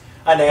Levites,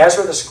 unto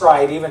Ezra the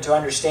scribe, even to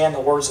understand the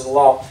words of the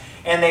law.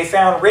 And they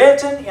found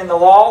written in the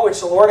law which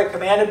the Lord had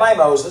commanded by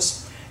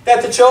Moses,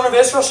 that the children of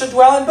Israel should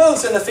dwell in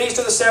booths in the feast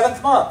of the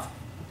 7th month,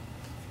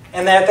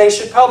 and that they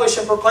should publish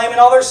and proclaim in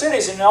all their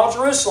cities and in all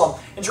Jerusalem,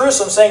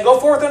 saying, go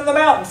forth into the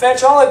mountain,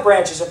 fetch olive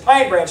branches, and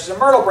pine branches, and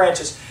myrtle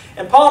branches,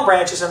 and palm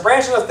branches, and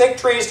branches of thick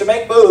trees to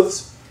make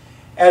booths,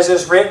 as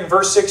is written,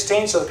 verse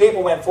 16. So the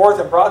people went forth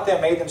and brought them,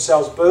 made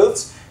themselves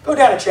booths. Go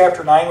down to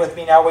chapter 9 with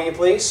me now, will you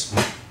please?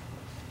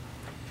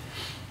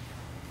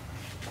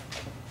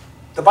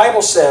 The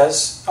Bible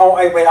says,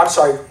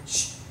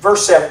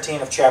 verse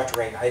 17 of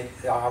chapter 8.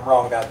 I'm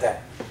wrong about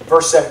that.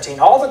 Verse 17,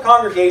 all the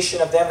congregation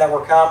of them that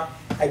were come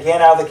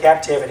again out of the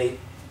captivity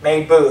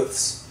made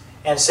booths,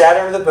 and sat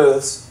under the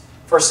booths.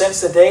 For since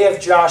the day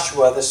of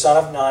Joshua the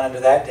son of Nun unto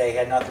that day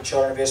had not the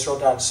children of Israel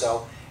done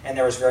so, and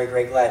there was very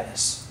great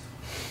gladness.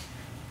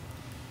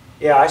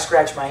 Yeah, I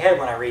scratch my head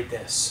when I read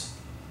this.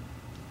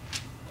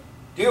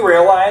 Do you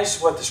realize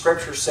what the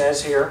Scripture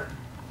says here?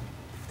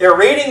 They're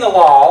reading the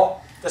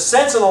law. The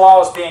sense of the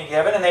law is being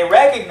given, and they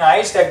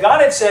recognize that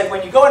God had said,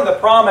 when you go into the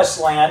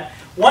promised land,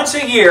 once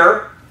a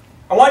year,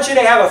 I want you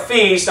to have a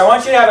feast. I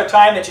want you to have a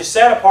time that you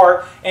set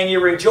apart, and you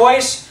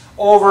rejoice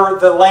over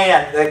the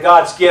land that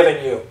God's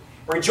given you.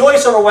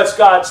 Rejoice over what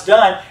God's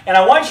done, and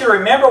I want you to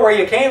remember where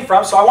you came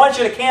from, so I want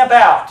you to camp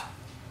out.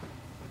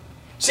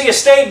 See, you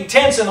stayed in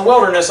tents in the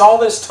wilderness all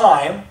this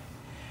time,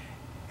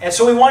 and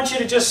so we want you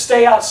to just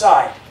stay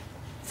outside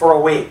for a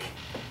week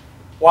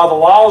while the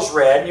law is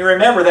read. And you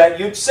remember that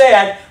you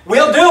said,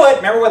 we'll do it.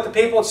 Remember what the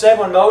people had said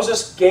when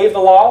Moses gave the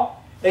law?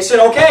 They said,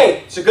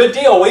 okay, it's a good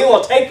deal. We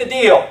will take the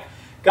deal.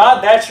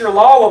 God, that's your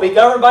law. We'll be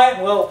governed by it,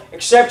 and we'll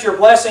accept your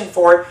blessing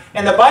for it.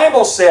 And the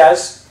Bible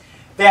says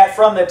that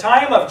from the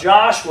time of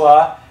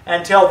Joshua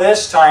until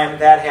this time,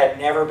 that had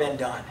never been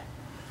done.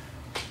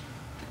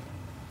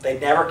 They'd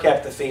never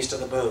kept the Feast of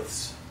the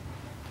Booths.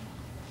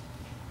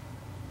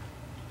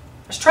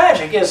 It's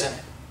tragic, isn't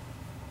it?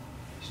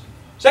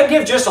 Does that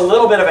give just a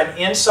little bit of an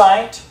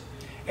insight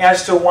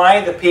as to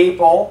why the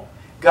people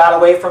got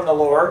away from the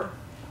Lord?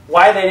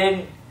 Why they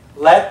didn't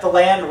let the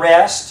land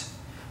rest?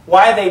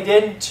 Why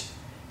they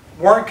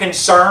weren't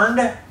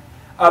concerned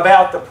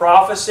about the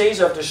prophecies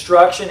of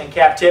destruction and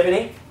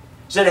captivity?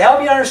 Does it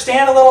help you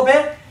understand a little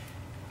bit?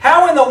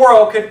 How in the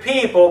world could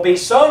people be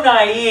so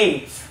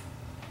naive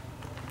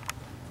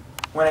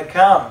when it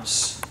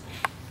comes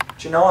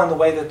to knowing the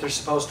way that they're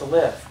supposed to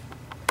live?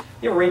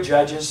 You ever read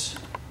Judges?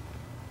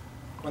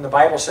 When the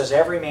Bible says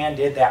every man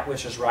did that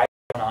which is right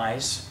in his own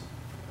eyes.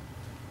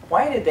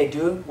 Why did they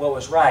do what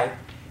was right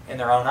in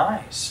their own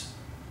eyes?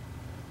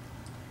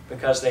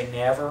 Because they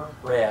never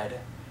read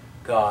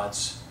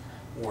God's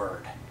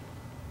Word.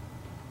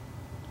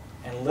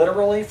 And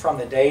literally from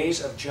the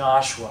days of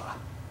Joshua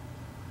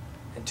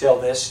until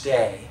this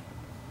day,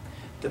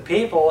 the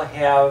people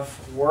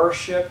have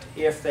worshipped,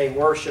 if they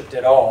worshipped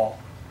at all,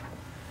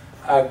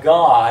 a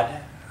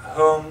God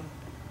whom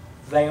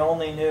they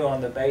only knew on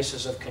the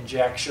basis of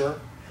conjecture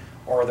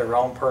or their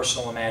own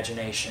personal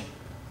imagination.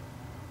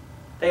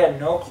 They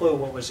had no clue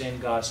what was in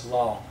God's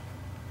law.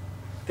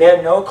 They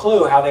had no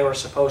clue how they were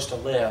supposed to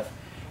live.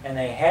 And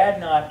they had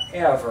not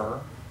ever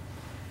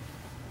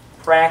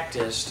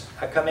practiced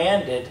a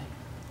commanded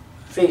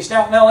feast.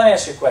 Now let me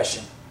ask you a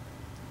question.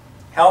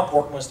 How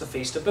important was the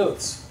Feast of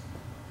Booths?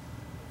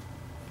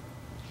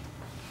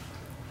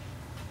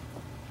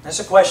 That's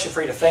a question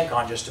for you to think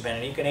on just a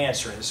minute. You can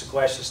answer it. It's a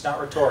question. It's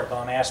not rhetorical.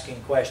 I'm asking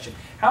a question.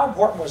 How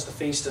important was the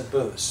Feast of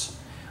Booths?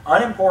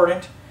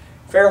 Unimportant,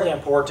 fairly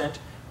important,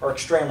 or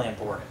extremely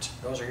important?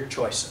 Those are your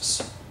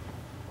choices.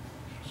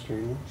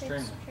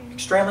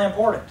 Extremely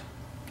important.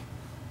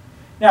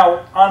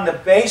 Now, on the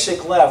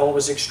basic level, it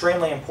was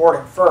extremely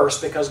important first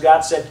because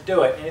God said to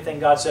do it. Anything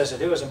God says to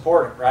do is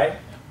important, right?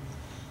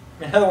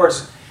 In other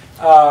words,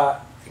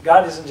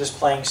 God isn't just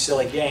playing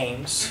silly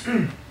games,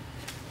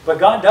 but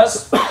God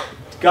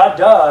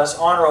does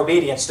honor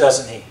obedience,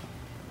 doesn't He?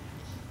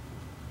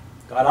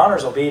 God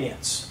honors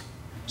obedience.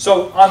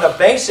 So on the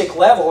basic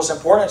level, it's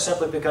important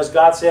simply because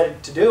God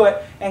said to do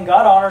it, and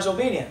God honors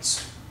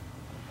obedience.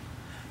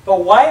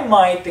 But why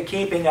might the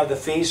keeping of the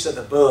Feast of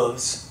the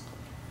Booths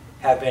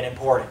have been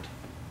important?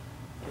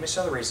 Give me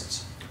some of the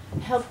reasons.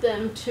 Help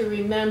them to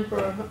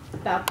remember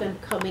about them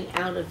coming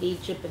out of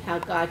Egypt and how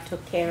God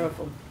took care of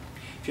them.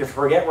 If you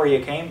forget where you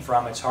came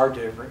from, it's hard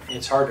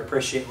to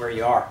appreciate where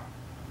you are.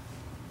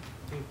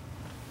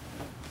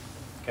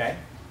 Okay,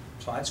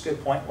 so that's a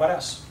good point. What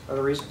else?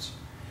 Other reasons?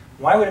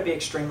 Why would it be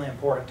extremely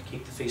important to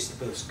keep the Feast of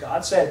Booths?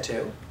 God said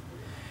to.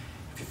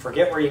 If you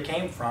forget where you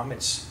came from,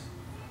 it's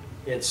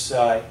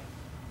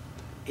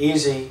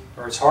easy,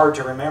 or it's hard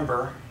to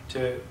remember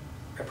to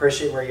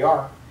appreciate where you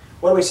are.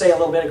 What did we say a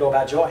little bit ago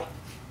about joy?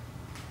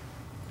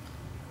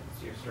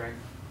 It's your strength.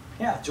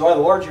 Yeah, joy of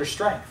the Lord is your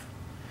strength.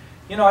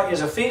 You know,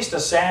 is a feast a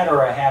sad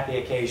or a happy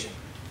occasion?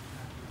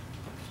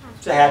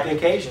 It's a happy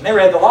occasion. They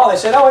read the law. They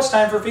said, oh, it's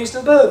time for Feast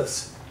of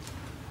Booths.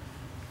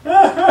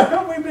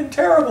 We've been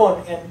terrible.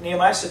 And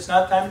Nehemiah said, it's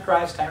not time to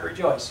cry, it's time to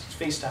rejoice. It's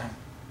feast time.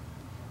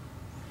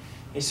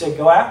 He said,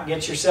 go out and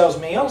get yourselves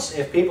meals.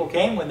 If people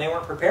came when they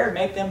weren't prepared,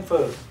 make them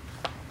food.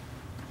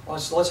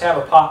 Let's have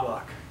a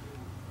potluck.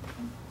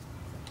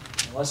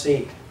 And let's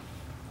eat.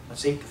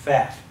 Let's eat the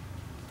fat.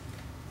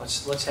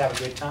 Let's have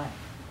a good time.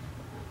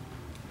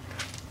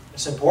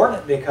 It's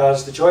important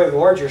because the joy of the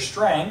Lord is your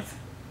strength.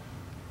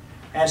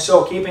 And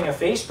so keeping a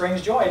feast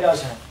brings joy,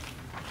 doesn't it?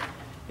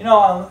 You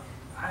know,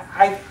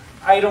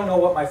 I don't know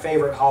what my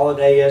favorite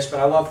holiday is, but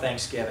I love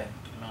Thanksgiving.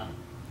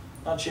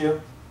 Don't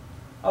you?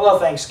 I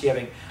love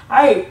Thanksgiving.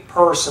 I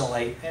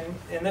personally,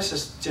 and this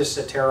is just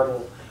a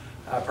terrible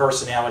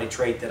personality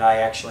trait that I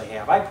actually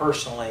have. I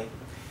personally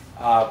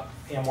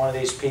am one of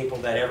these people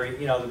that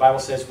the Bible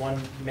says one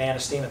man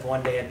esteemeth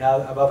one day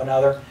above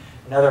another,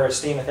 another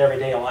esteemeth every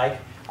day alike.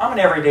 I'm an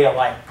everyday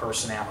alike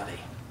personality.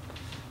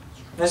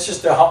 That's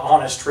just the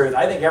honest truth.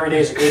 I think every day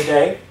is a good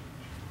day,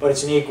 but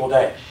it's an equal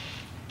day.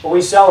 But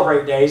we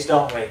celebrate days,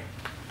 don't we?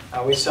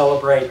 We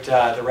celebrate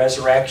the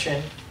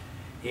resurrection,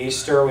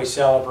 Easter. We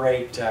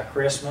celebrate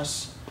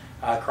Christmas,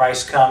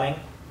 Christ's coming.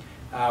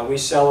 We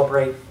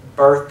celebrate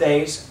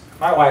birthdays.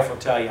 My wife will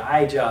tell you,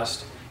 I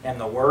just am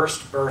the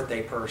worst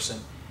birthday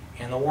person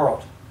in the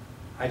world.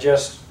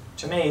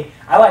 To me,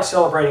 I like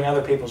celebrating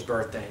other people's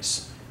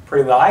birthdays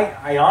pretty well.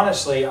 I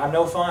honestly, I'm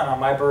no fun on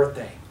my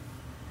birthday.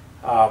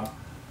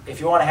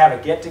 If you want to have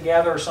a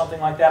get-together or something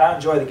like that, I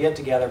enjoy the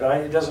get-together, but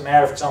it doesn't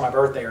matter if it's on my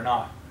birthday or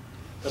not.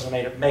 It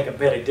doesn't make a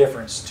bit of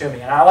difference to me.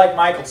 And I like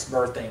Michael's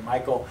birthday,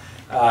 Michael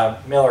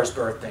Miller's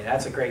birthday.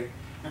 That's a great...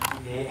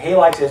 He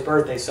likes his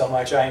birthday so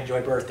much, I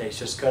enjoy birthdays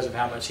just because of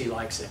how much he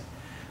likes it.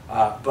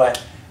 But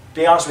to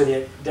be honest with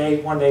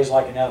you, one day is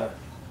like another.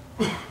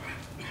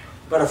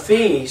 But a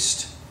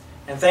feast,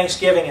 and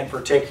Thanksgiving in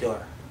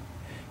particular,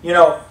 you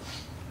know,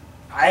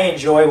 I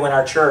enjoy when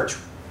our church,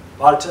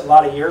 a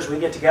lot of years, we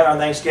get together on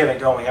Thanksgiving,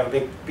 don't we? Have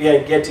a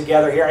big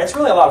get-together here, and it's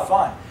really a lot of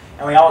fun.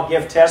 And we all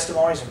give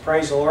testimonies and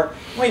praise the Lord.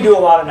 We do a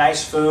lot of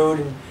nice food,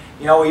 and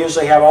we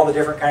usually have all the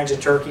different kinds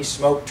of turkey,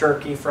 smoked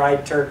turkey,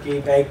 fried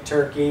turkey, baked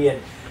turkey,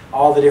 and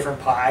all the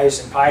different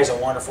pies. And pie is a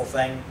wonderful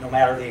thing, no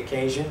matter the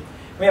occasion.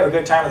 We have a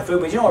good time with the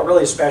food, but you know what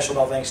really is special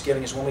about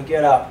Thanksgiving is when we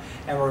get up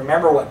and we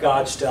remember what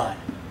God's done.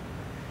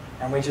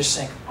 And we just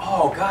think,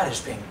 oh, God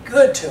has been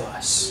good to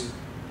us.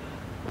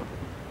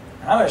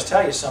 And I'm going to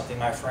tell you something,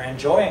 my friend.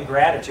 Joy and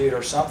gratitude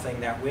are something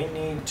that we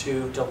need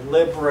to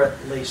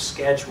deliberately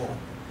schedule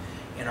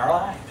in our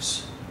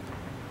lives.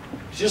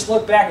 Just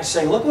look back and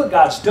say, look what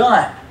God's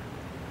done.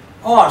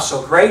 Oh, I'm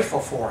so grateful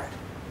for it.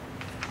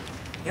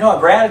 You know,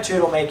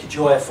 gratitude will make you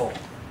joyful.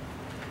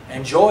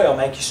 And joy will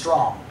make you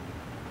strong.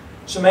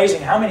 It's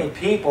amazing how many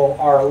people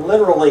are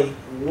literally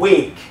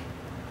weak.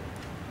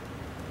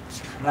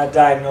 I'm not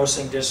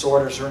diagnosing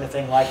disorders or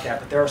anything like that,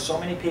 but there are so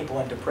many people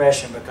in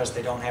depression because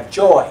they don't have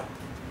joy.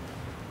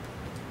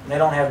 And they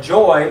don't have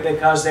joy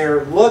because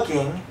they're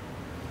looking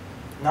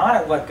not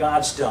at what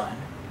God's done,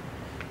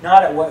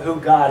 not at who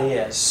God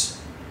is.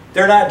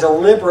 They're not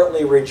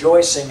deliberately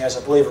rejoicing as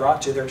a believer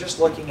ought to. They're just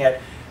looking at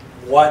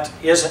what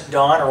isn't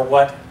done or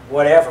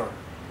whatever.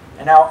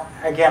 And now,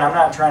 again, I'm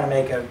not trying to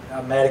make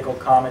a medical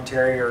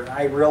commentary, or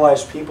I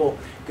realize people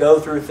go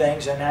through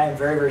things, and I am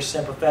very, very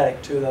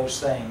sympathetic to those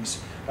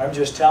things. But I'm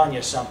just telling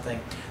you something.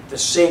 The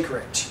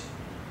secret's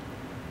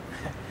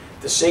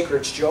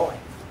joy.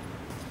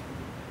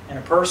 And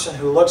a person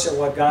who looks at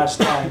what God's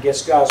done and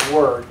gets God's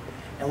Word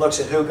and looks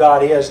at who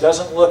God is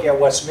doesn't look at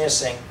what's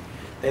missing.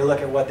 They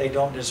look at what they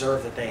don't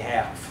deserve that they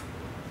have.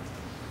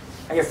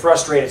 I get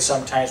frustrated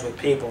sometimes with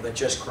people that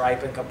just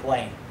gripe and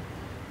complain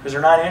because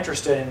they're not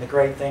interested in the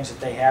great things that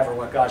they have or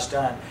what God's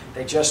done.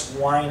 They just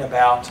whine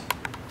about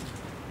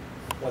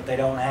what they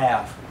don't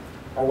have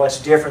or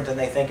what's different than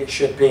they think it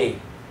should be.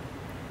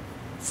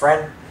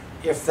 Friend,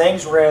 if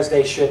things were as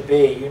they should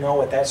be, you know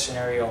where that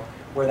scenario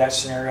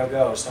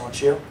goes,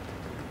 don't you?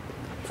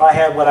 If I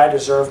had what I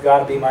deserve,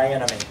 God would be my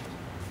enemy.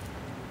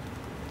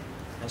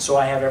 And so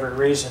I have every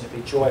reason to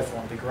be joyful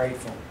and be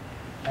grateful.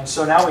 And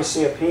so now we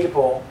see a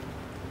people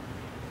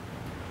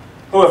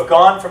who have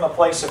gone from a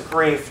place of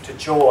grief to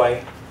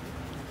joy.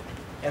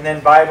 And then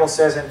the Bible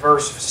says in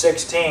verse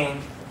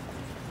 16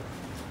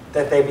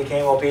 that they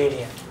became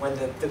obedient. When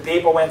the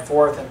people went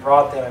forth and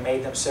brought them and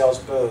made themselves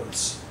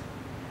booths,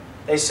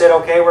 they said,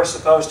 okay, we're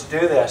supposed to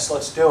do this.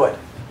 Let's do it.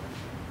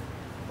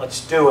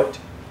 Let's do it.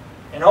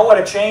 And oh, what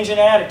a change in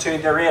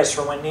attitude there is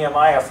from when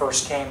Nehemiah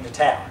first came to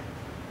town.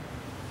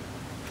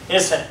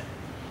 Isn't it?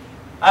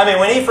 I mean,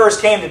 when he first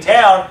came to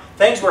town,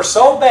 things were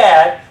so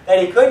bad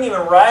that he couldn't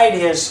even ride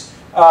his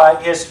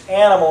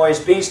animal, his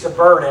beast of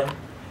burden,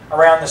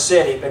 around the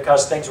city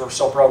because things were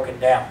so broken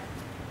down.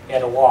 He had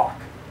to walk.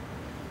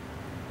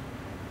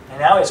 And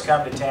now he's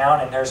come to town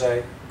and there's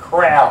a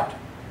crowd.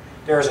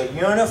 There's a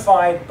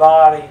unified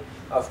body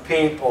of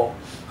people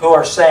who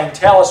are saying,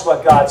 tell us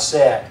what God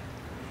said.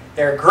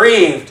 They're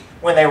grieved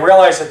when they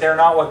realize that they're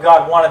not what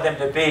God wanted them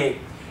to be.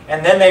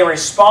 And then they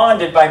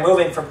responded by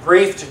moving from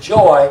grief to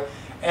joy,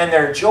 and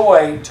their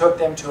joy took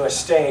them to a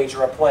stage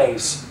or a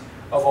place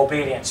of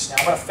obedience. Now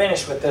I'm going to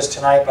finish with this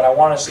tonight, but I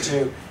want us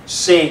to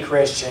see,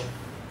 Christian,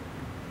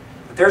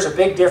 that there's a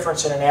big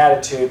difference in an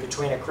attitude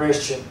between a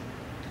Christian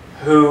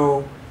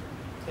who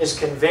is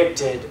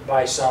convicted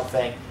by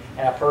something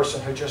and a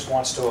person who just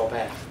wants to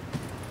obey.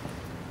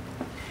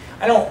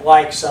 I don't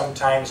like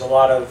sometimes a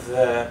lot of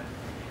the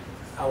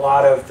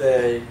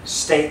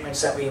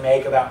statements that we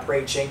make about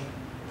preaching.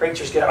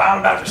 Preachers get up, I'm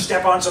about to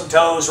step on some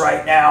toes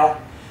right now.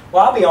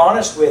 Well, I'll be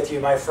honest with you,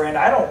 my friend.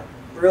 I'm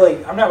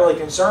not really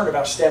concerned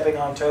about stepping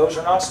on toes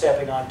or not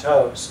stepping on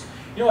toes.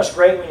 You know what's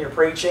great when you're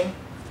preaching?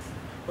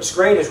 What's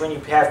great is when you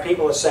have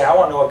people that say, I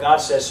want to know what God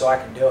says so I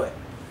can do it.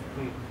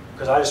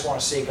 Because I just want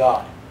to see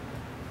God.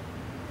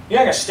 You're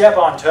not going to step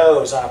on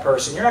toes on a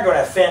person. You're not going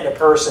to offend a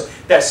person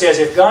that says,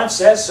 if God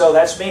says so,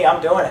 that's me,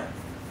 I'm doing it.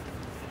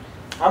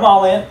 I'm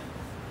all in.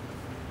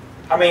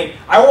 I mean,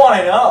 I want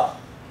to know,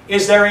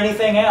 is there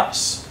anything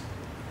else?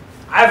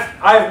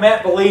 I've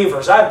met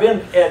believers. I've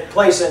been at a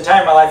place in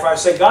time in my life where I've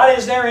said, God,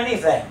 is there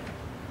anything?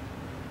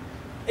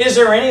 Is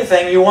there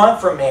anything you want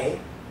from me?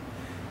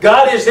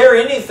 God, is there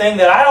anything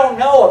that I don't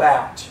know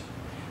about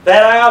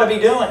that I ought to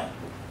be doing?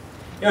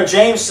 You know,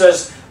 James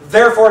says,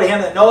 therefore to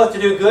him that knoweth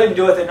to do good and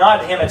doeth it not,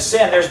 to him it's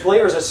sin. There's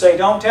believers that say,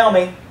 don't tell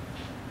me.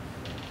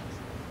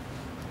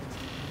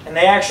 And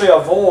they actually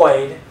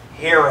avoid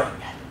hearing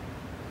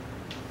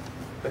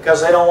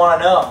because they don't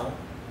want to know.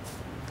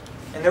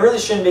 And they really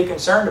shouldn't be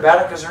concerned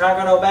about it because they're not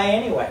going to obey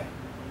anyway.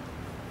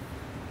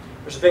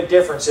 There's a big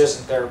difference,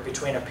 isn't there,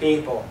 between a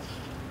people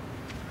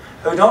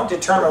who don't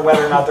determine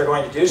whether or not they're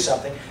going to do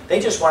something. They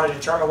just want to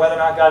determine whether or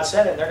not God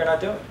said it, and they're going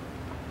to do it.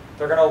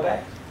 They're going to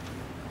obey.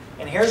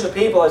 And here's the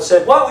people that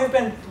said, well,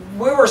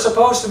 we were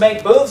supposed to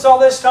make booths all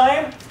this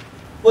time.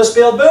 Let's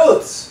build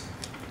booths.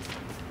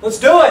 Let's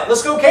do it.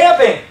 Let's go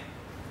camping.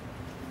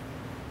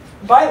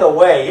 By the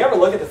way, you ever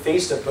look at the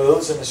Feast of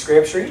Booths in the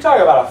Scripture? You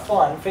talk about a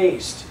fun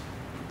feast.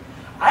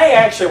 I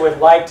actually would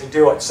like to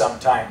do it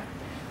sometime.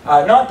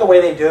 Not the way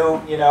they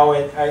do, you know,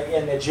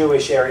 in the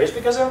Jewish areas,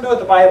 because they don't do it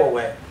the Bible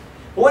way.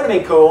 But wouldn't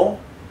it be cool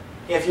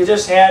if you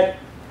just had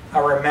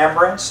a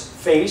remembrance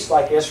feast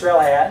like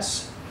Israel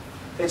has?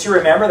 That you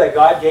remember that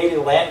God gave you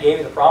the land, gave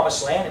you the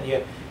promised land, and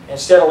you,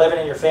 instead of living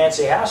in your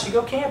fancy house, you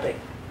go camping.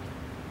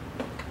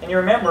 And you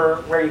remember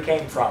where you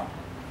came from.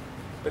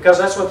 Because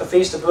that's what the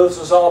Feast of Booths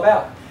was all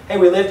about. Hey,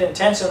 we lived in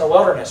tents in the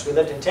wilderness. We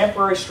lived in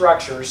temporary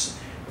structures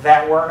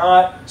that were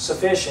not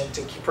sufficient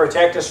to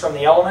protect us from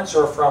the elements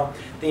or from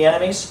the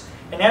enemies.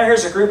 And now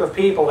here's a group of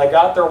people that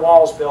got their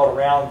walls built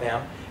around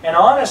them. And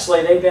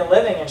honestly, they've been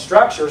living in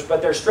structures,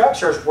 but their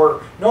structures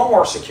were no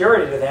more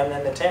security to them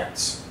than the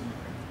tents.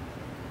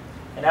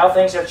 And now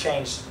things have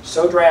changed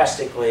so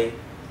drastically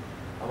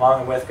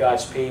among and with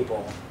God's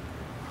people.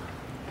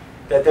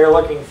 that they're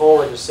looking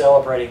forward to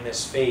celebrating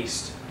this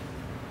feast.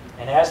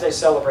 And as they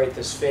celebrate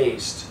this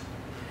feast,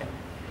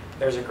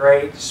 there's a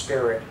great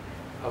spirit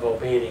of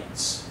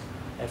obedience.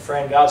 And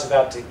friend, God's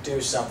about to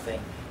do something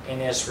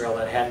in Israel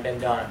that hadn't been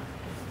done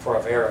for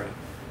a very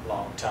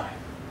long time.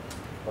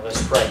 Well,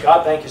 let's pray.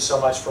 God, thank you so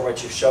much for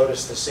what you've showed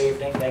us this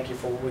evening. Thank you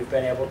for what we've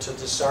been able to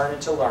discern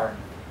and to learn.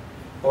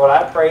 Lord,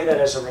 I pray that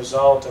as a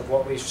result of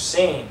what we've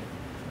seen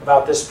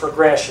about this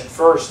progression,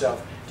 first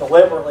of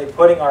deliberately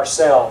putting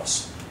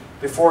ourselves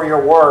before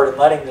your Word and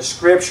letting the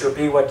Scripture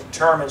be what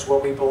determines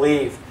what we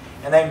believe,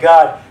 and then,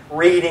 God,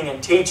 reading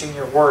and teaching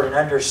your Word and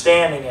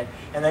understanding it,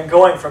 and then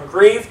going from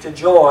grief to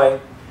joy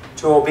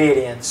to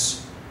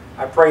obedience,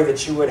 I pray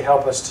that you would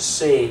help us to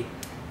see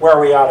where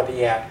we ought to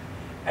be at.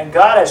 And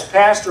God, as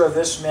pastor of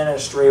this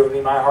ministry, it would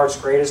be my heart's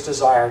greatest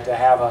desire to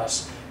have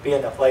us be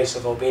in the place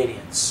of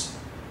obedience,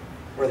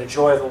 where the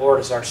joy of the Lord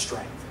is our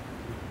strength.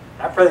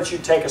 And I pray that you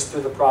take us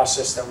through the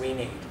process that we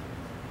need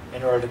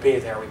in order to be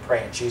there, we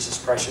pray in Jesus'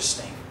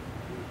 precious name.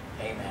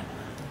 Amen.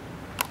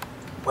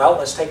 Well,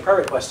 let's take prayer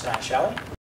requests tonight, shall we?